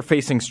Mountaineers were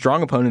facing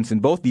strong opponents in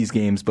both these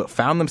games, but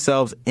found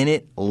themselves in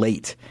it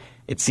late.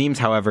 It seems,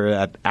 however,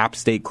 that App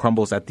State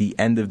crumbles at the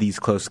end of these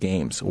close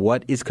games.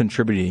 What is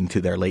contributing to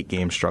their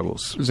late-game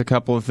struggles? There's a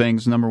couple of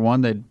things. Number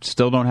one, they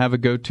still don't have a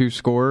go-to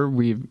scorer.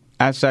 We've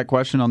asked that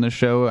question on this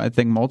show, I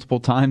think,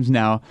 multiple times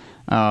now,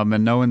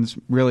 and no one's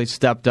really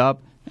stepped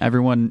up.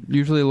 Everyone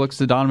usually looks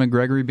to Donovan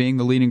Gregory being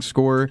the leading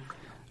scorer,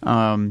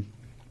 but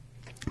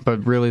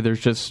really there's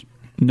just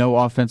no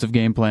offensive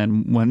game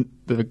plan when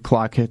the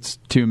clock hits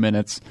 2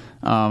 minutes.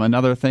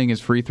 Another thing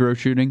is free throw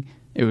shooting.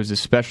 It was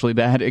especially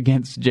bad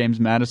against James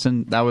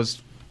Madison. That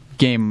was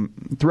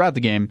throughout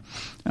the game.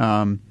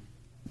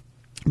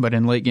 But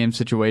in late game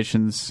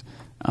situations,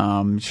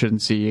 you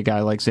shouldn't see a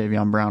guy like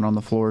Xavion Brown on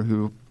the floor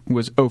who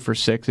was 0 for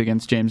 6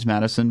 against James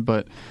Madison.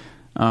 But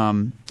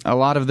a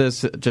lot of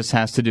this just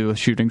has to do with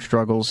shooting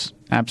struggles.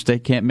 App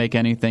State can't make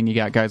anything. You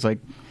got guys like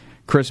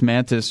Chris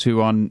Mantis,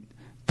 who on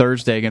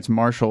Thursday against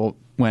Marshall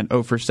went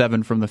 0 for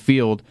 7 from the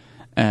field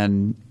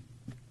and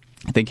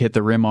I think hit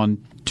the rim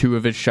on 2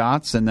 of his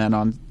shots, and then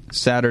on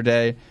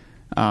Saturday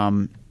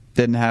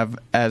didn't have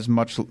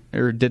much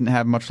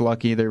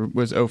luck either.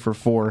 Was 0 for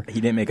 4.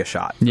 He didn't make a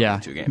shot. Yeah,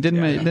 the 2 games.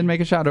 Didn't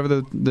make a shot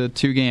over the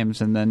 2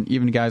 games, and then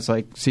even guys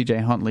like C.J.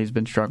 Huntley's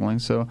been struggling.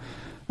 So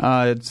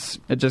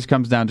it just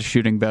comes down to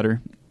shooting better.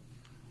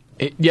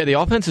 The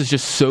offense is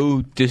just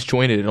so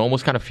disjointed. It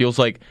almost kind of feels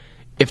like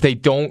if they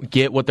don't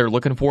get what they're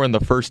looking for in the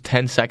first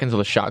 10 seconds of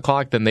the shot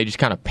clock, then they just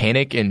kind of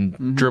panic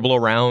and dribble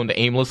around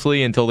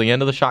aimlessly until the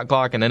end of the shot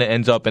clock, and then it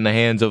ends up in the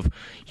hands of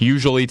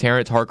usually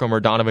Terrence Harcum or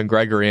Donovan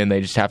Gregory, and they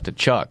just have to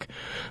chuck.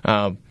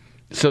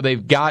 So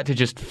they've got to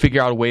just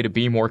figure out a way to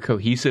be more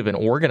cohesive and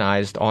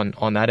organized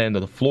on that end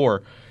of the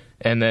floor.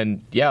 And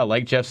then, yeah,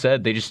 like Jeff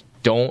said, they just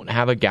don't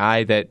have a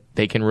guy that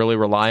they can really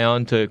rely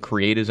on to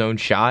create his own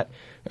shot.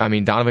 I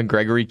mean, Donovan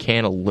Gregory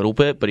can a little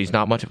bit, but he's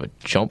not much of a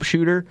jump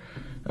shooter.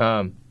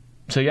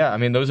 So, yeah, I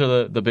mean, those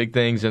are the big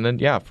things. And then,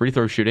 yeah, free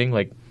throw shooting.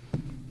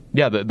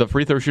 The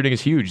free throw shooting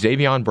is huge.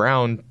 Xavion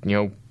Brown,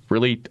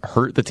 really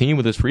hurt the team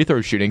with his free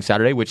throw shooting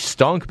Saturday, which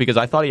stunk because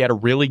I thought he had a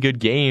really good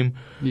game.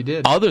 He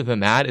did. Other than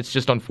that, it's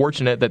just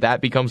unfortunate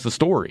that becomes the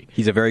story.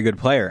 He's a very good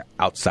player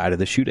outside of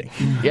the shooting.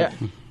 Yeah.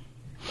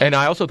 And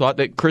I also thought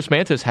that Chris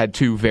Mantis had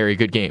 2 very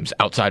good games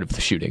outside of the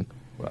shooting.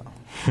 Well.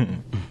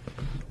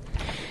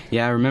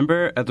 Yeah, I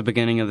remember at the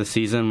beginning of the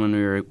season when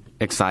we were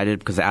excited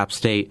because App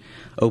State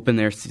opened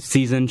their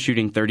season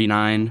shooting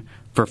 39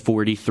 for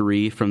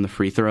 43 from the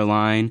free throw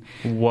line.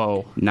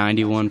 Whoa.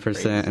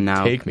 91%. And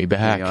now take me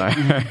back.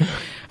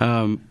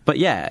 But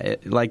yeah,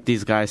 like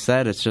these guys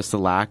said, it's just a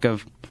lack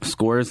of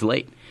scores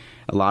late.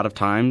 A lot of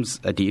times,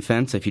 a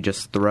defense, if you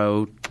just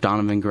throw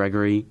Donovan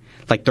Gregory,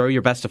 throw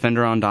your best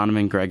defender on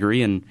Donovan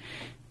Gregory, and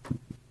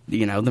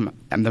the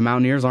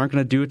Mountaineers aren't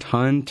going to do a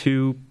ton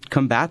to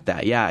combat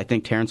that. Yeah, I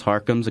think Terrence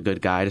Harcum's a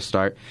good guy to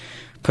start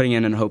putting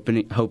in and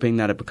hoping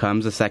that it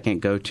becomes a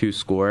second go-to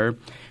scorer.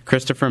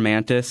 Christopher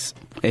Mantis,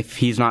 if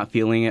he's not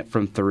feeling it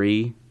from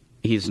 3,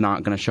 he's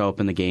not going to show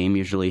up in the game.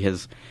 Usually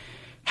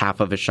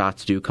half of his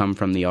shots do come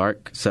from the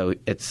arc. So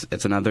it's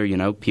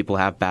another, people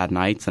have bad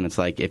nights, and it's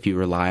like if you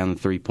rely on the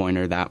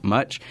three-pointer that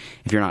much,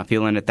 if you're not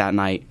feeling it that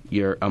night,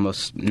 you're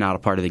almost not a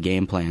part of the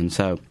game plan.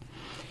 So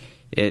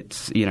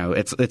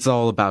it's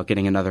all about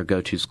getting another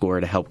go-to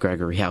scorer to help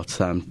Gregory out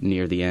some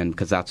near the end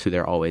because that's who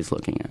they're always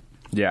looking at.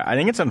 Yeah, I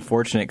think it's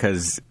unfortunate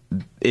because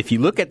if you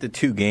look at the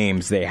 2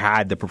 games, they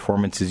had the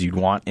performances you'd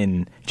want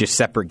in just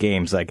separate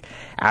games. Like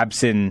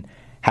Abson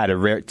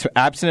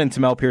and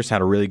Tamel Pearson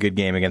had a really good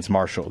game against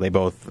Marshall. They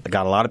both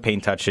got a lot of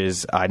paint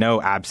touches. I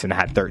know Abson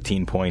had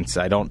 13 points.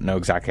 I don't know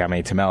exactly how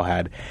many Tamel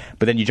had.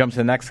 But then you jump to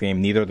the next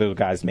game, neither of those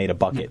guys made a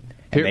bucket.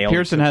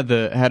 Pearson had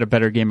a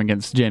better game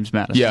against James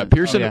Madison. Yeah,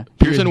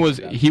 Pearson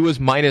was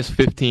minus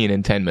 15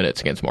 in 10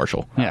 minutes against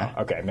Marshall. Yeah.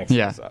 Okay, makes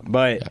sense.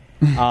 But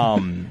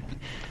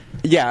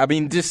yeah, I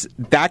mean, just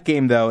that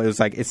game though, it was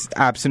like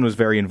Abson was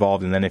very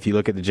involved, and then if you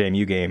look at the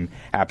JMU game,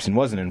 Abson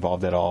wasn't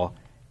involved at all.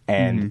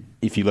 And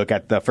if you look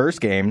at the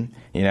first game,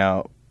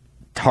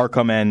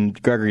 Harcum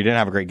and Gregory didn't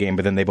have a great game,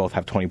 but then they both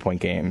have 20-point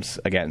games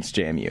against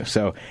JMU.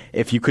 So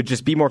if you could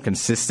just be more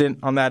consistent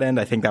on that end,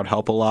 I think that would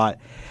help a lot.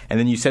 And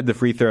then you said the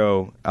free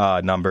throw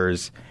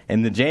numbers.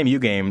 In the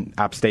JMU game,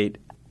 App State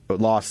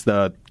lost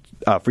the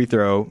free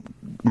throw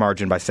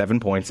margin by 7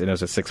 points, and it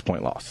was a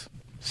 6-point loss.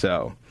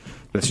 So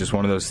it's just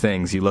one of those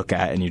things you look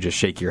at and you just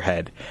shake your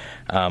head.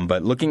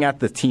 But looking at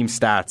the team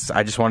stats,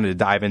 I just wanted to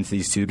dive into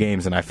these 2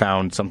 games, and I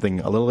found something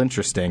a little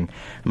interesting.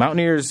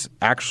 Mountaineers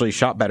actually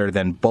shot better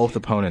than both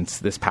opponents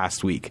this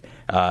past week.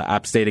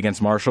 App State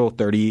against Marshall,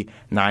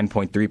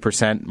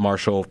 39.3%.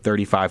 Marshall,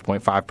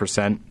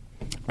 35.5%.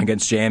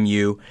 Against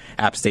JMU,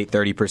 App State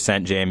 30%,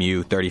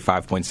 JMU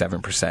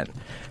 35.7%.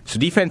 So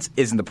defense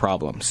isn't the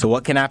problem. So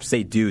what can App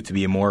State do to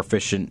be a more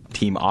efficient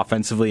team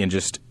offensively and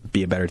just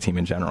be a better team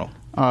in general?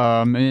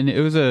 And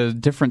it was a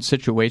different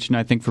situation,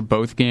 I think, for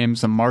both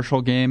games. The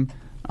Marshall game,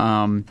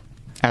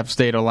 App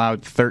State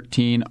allowed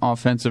 13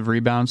 offensive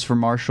rebounds for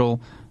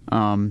Marshall,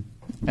 and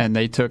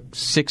they took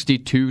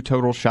 62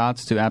 total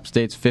shots to App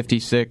State's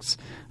 56.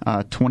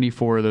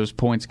 24 of those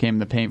points came in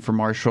the paint for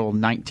Marshall,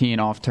 19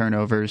 off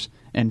turnovers,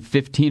 and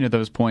 15 of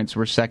those points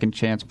were second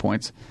chance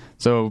points.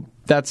 So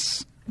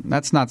that's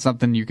not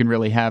something you can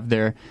really have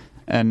there.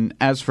 And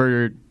as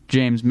for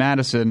James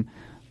Madison,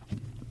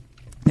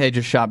 they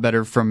just shot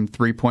better from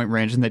 3-point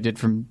range than they did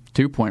from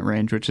 2-point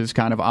range, which is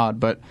kind of odd.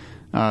 But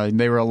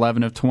they were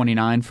 11 of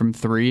 29 from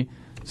 3.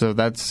 So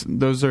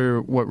those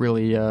are what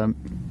really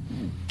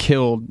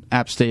killed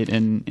App State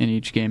in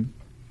each game.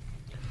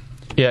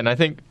 Yeah, and I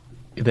think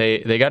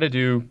they got to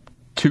do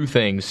 2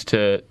 things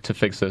to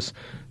fix this.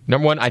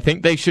 Number one, I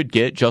think they should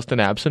get Justin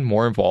Abson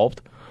more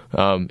involved.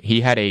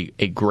 He had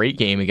a great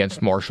game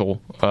against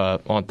Marshall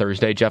on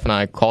Thursday. Jeff and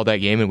I called that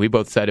game, and we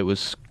both said it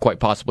was quite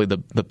possibly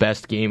the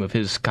best game of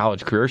his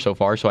college career so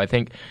far. So I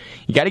think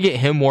you got to get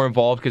him more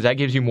involved because that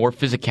gives you more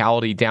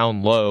physicality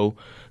down low.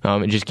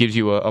 It just gives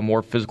you a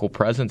more physical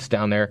presence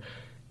down there.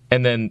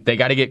 And then they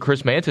got to get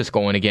Chris Mantis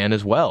going again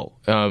as well.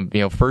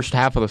 First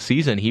half of the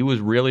season, he was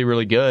really,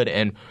 really good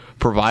and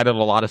provided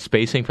a lot of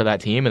spacing for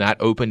that team, and that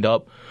opened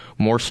up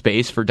more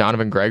space for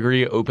Donovan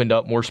Gregory, opened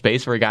up more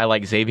space for a guy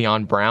like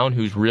Xavion Brown,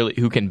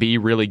 who can be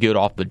really good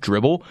off the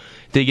dribble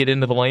to get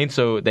into the lane.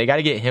 So they got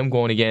to get him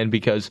going again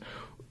because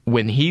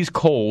when he's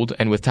cold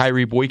and with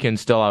Tyree Boykin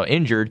still out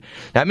injured,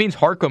 that means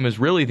Harcum is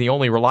really the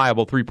only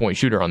reliable 3-point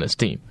shooter on this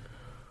team.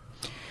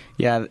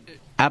 Yeah,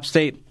 App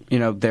State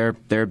they're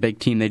a big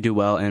team. They do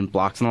well in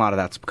blocks, and a lot of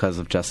that's because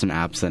of Justin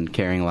Abson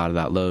carrying a lot of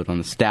that load on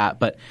the stat.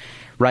 But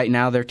right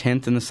now they're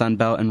 10th in the Sun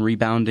Belt in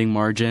rebounding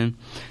margin,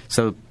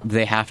 so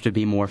they have to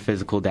be more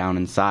physical down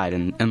inside.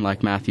 And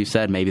like Matthew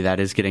said, maybe that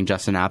is getting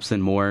Justin Abson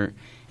more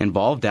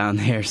involved down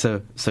there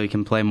so he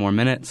can play more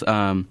minutes.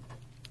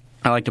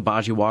 I like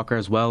Tabaji Walker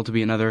as well to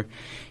be another,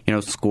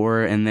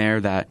 scorer in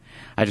there that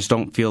I just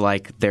don't feel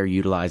like they're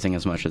utilizing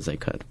as much as they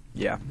could.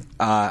 Yeah.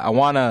 I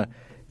want to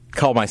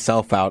call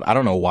myself out. I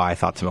don't know why I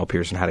thought Tamil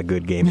Pearson had a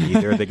good game in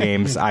either of the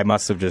games. I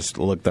must have just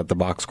looked at the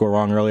box score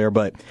wrong earlier.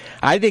 But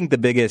I think the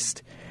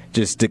biggest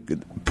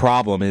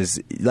problem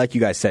is, like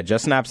you guys said,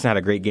 Justin Abson had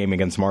a great game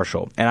against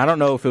Marshall. And I don't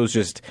know if it was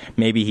just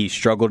maybe he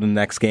struggled in the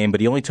next game,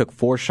 but he only took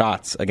 4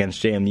 shots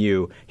against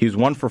JMU. He was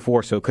 1 for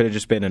 4, so it could have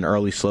just been an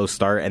early, slow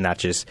start, and that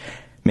just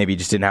maybe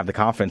just didn't have the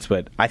confidence.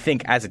 But I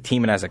think as a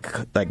team and as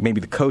maybe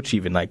the coach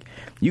even,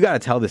 you got to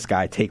tell this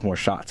guy, take more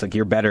shots.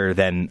 You're better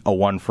than a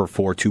 1 for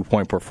 4,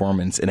 2-point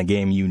performance in a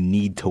game you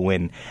need to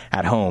win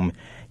at home.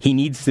 He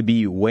needs to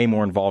be way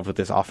more involved with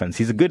this offense.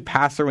 He's a good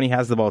passer when he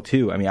has the ball,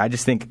 too. I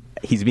just think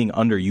he's being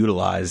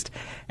underutilized.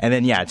 And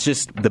then, it's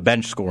just the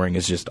bench scoring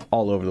is just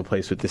all over the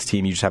place with this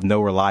team. You just have no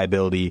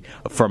reliability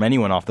from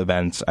anyone off the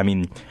bench.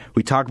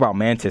 We talk about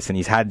Mantis, and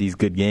he's had these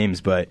good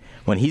games, but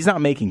when he's not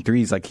making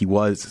threes like he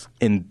was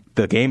in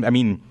the game,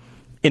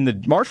 in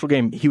the Marshall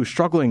game, he was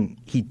struggling.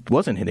 He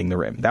wasn't hitting the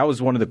rim. That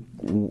was one of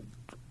the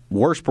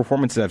worst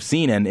performances I've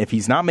seen, and if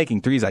he's not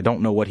making threes, I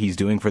don't know what he's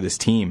doing for this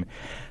team.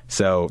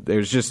 So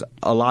there's just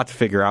a lot to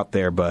figure out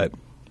there, but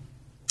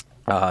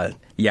I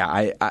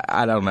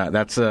don't know.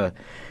 It's a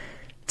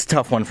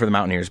tough one for the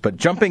Mountaineers. But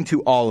jumping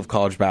to all of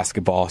college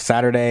basketball,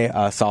 Saturday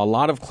saw a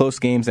lot of close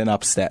games and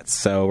upsets.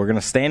 So we're going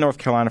to stay in North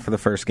Carolina for the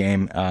first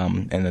game,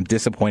 and a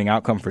disappointing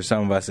outcome for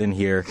some of us in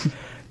here.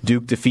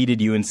 Duke defeated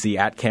UNC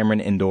at Cameron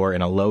Indoor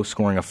in a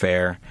low-scoring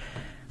affair.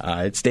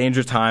 It's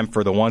danger time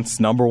for the once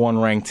number 1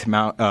 ranked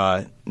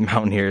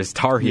Mountaineers,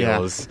 Tar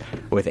Heels,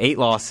 with 8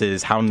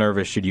 losses. How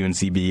nervous should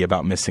UNC be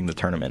about missing the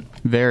tournament?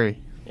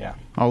 Very. Yeah.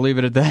 I'll leave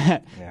it at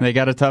that. Yeah. They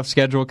got a tough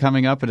schedule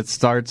coming up, and it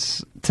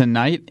starts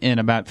tonight in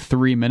about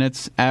 3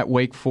 minutes at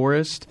Wake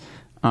Forest.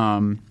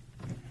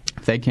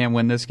 If they can't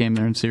win this game,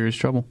 they're in serious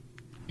trouble.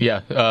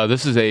 Yeah,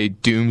 this is a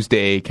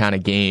doomsday kind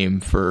of game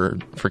for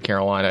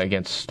Carolina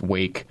against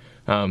Wake.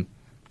 Got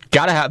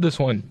to have this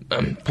one,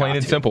 plain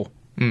and simple.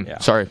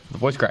 Sorry, the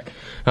voice crack.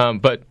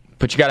 But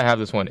you got to have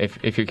this one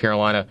if you're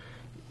Carolina.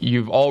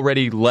 You've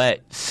already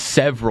let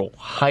several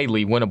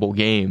highly winnable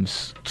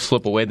games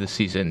slip away this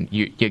season.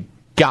 You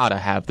got to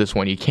have this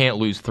one. You can't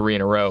lose 3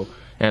 in a row.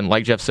 And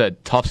like Jeff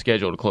said, tough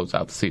schedule to close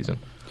out the season.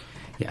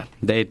 Yeah,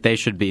 they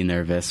should be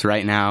nervous.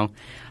 Right now,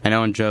 I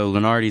know in Joe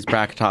Lunardi's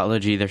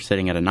bracketology, they're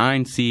sitting at a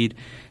 9 seed.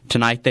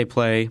 Tonight they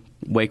play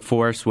Wake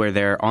Forest, where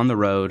they're on the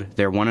road.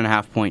 They're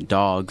 1.5-point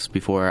dogs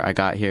before I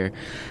got here.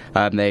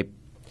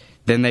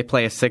 Then they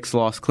play a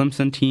 6-loss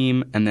Clemson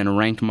team, and then a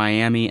ranked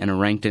Miami and a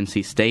ranked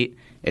NC State.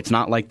 It's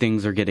not like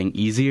things are getting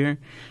easier.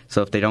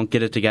 So if they don't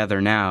get it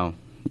together now,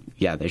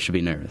 they should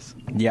be nervous.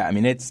 Yeah,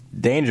 it's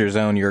danger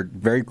zone. You're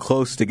very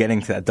close to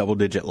getting to that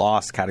double-digit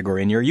loss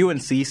category. And you're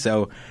UNC,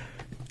 so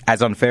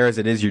as unfair as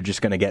it is, you're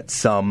just going to get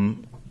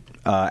some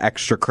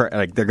extra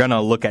they're going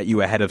to look at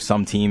you ahead of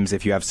some teams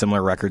if you have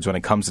similar records when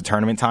it comes to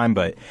tournament time,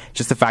 but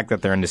just the fact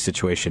that they're in this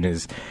situation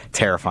is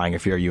terrifying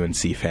if you're a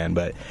UNC fan.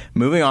 But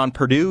moving on,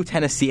 Purdue,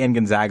 Tennessee, and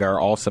Gonzaga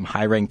are all some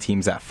high-ranked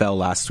teams that fell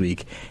last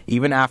week.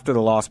 Even after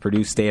the loss,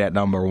 Purdue stayed at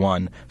number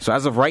 1. So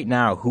as of right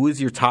now, who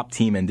is your top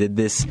team, and did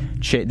this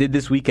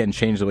weekend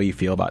change the way you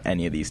feel about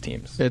any of these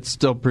teams? It's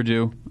still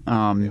Purdue.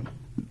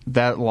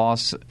 That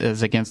loss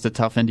is against a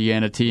tough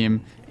Indiana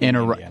team in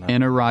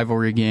a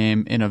rivalry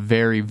game in a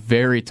very,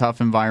 very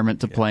tough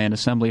environment to play in.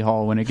 Assembly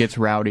Hall, when it gets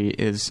rowdy,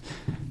 is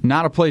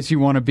not a place you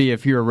want to be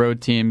if you're a road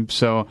team.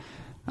 So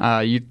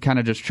you kind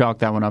of just chalk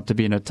that one up to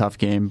being a tough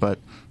game. But,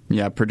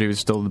 Purdue is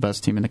still the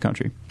best team in the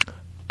country.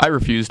 I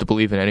refuse to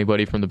believe in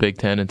anybody from the Big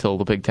Ten until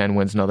the Big Ten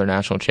wins another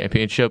national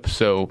championship.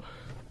 So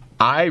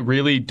I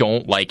really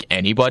don't like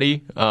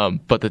anybody,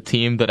 but the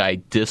team that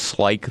I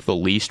dislike the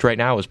least right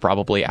now is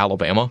probably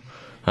Alabama.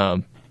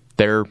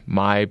 They're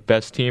my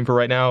best team for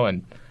right now,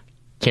 and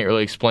can't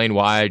really explain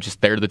why.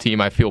 They're the team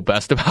I feel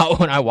best about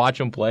when I watch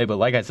them play. But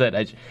like I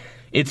said,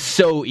 it's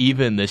so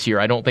even this year.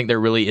 I don't think there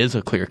really is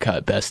a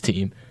clear-cut best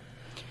team.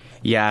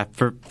 Yeah,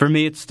 for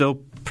me, it's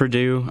still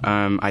Purdue.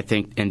 I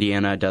think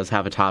Indiana does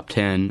have a top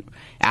 10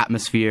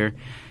 atmosphere,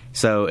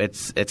 so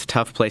it's a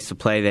tough place to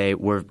play. They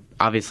were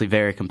obviously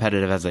very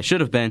competitive, as they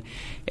should have been.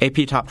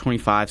 AP Top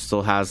 25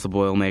 still has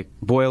the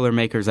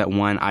Boilermakers at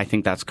 1. I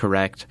think that's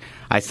correct.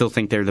 I still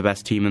think they're the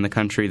best team in the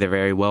country. They're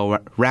very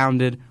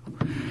well-rounded.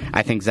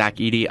 I think Zach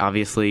Edey,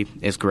 obviously,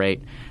 is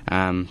great.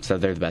 So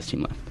they're the best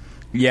team left.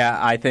 Yeah,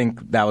 I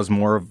think that was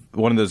more of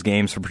one of those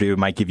games for Purdue. It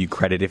might give you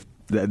credit if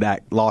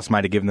that loss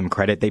might have given them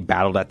credit. They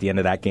battled at the end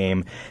of that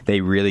game. They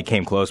really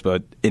came close,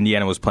 but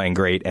Indiana was playing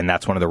great, and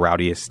that's one of the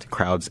rowdiest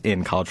crowds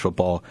in college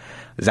football.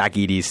 Zach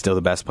Edey is still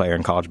the best player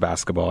in college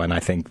basketball, and I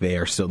think they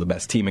are still the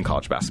best team in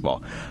college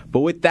basketball.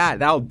 But with that,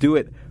 that'll do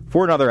it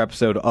for another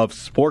episode of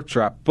Sports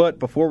Wrap. But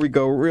before we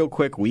go, real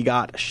quick, we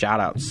got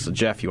shout-outs. So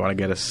Jeff, you want to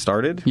get us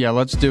started? Yeah,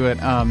 let's do it.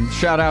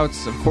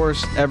 Shout-outs, of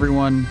course,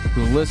 everyone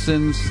who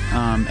listens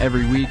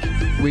every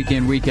week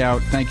in, week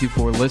out. Thank you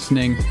for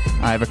listening.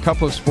 I have a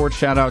couple of sports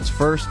shout-outs.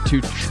 First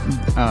to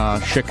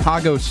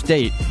Chicago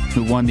State,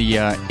 who won the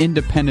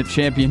independent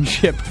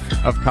championship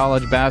of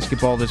college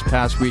basketball this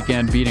past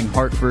weekend, beating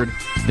Hartford.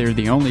 They're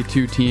the only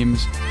two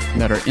teams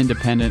that are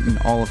independent in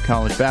all of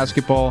college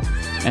basketball,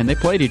 and they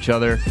played each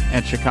other,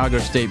 and Chicago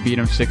State beat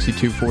them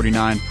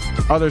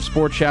 62-49. Other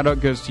sports shout-out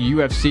goes to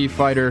UFC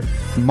fighter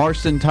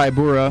Marcin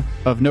Tybura,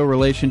 of no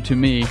relation to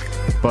me,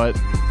 but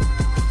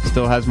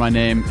still has my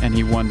name, and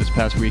he won this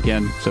past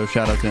weekend, so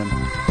shout-out to him.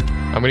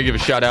 I'm going to give a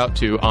shout-out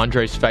to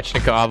Andrei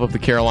Svechnikov of the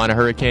Carolina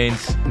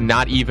Hurricanes.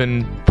 Not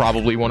even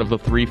probably one of the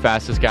 3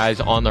 fastest guys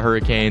on the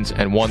Hurricanes,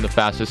 and won the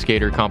fastest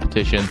skater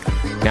competition.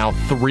 Now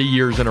 3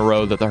 years in a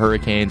row that the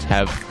Hurricanes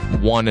have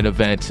won an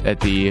event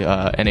at the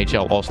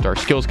NHL All-Star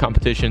Skills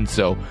Competition.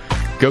 So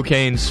go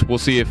Canes. We'll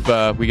see if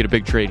we get a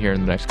big trade here in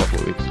the next couple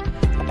of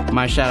weeks.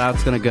 My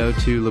shout-out's going to go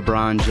to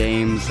LeBron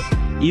James.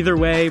 Either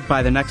way,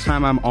 by the next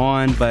time I'm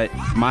on, but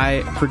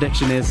my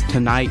prediction is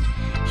tonight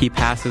he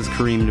passes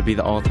Kareem to be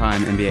the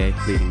all-time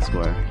NBA leading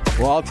scorer.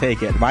 Well, I'll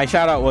take it. My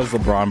shout-out was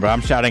LeBron, but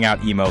I'm shouting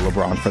out Emo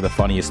LeBron for the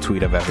funniest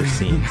tweet I've ever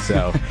seen.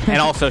 So, and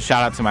also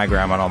shout-out to my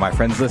grandma and all my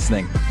friends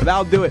listening. But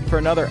that'll do it for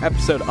another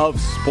episode of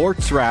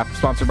Sports Wrap,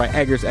 sponsored by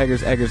Eggers,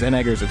 and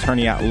Eggers,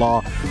 attorney at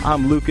law.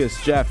 I'm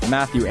Lucas, Jeff,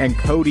 Matthew, and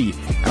Cody,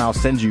 and I'll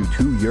send you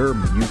to your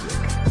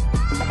music.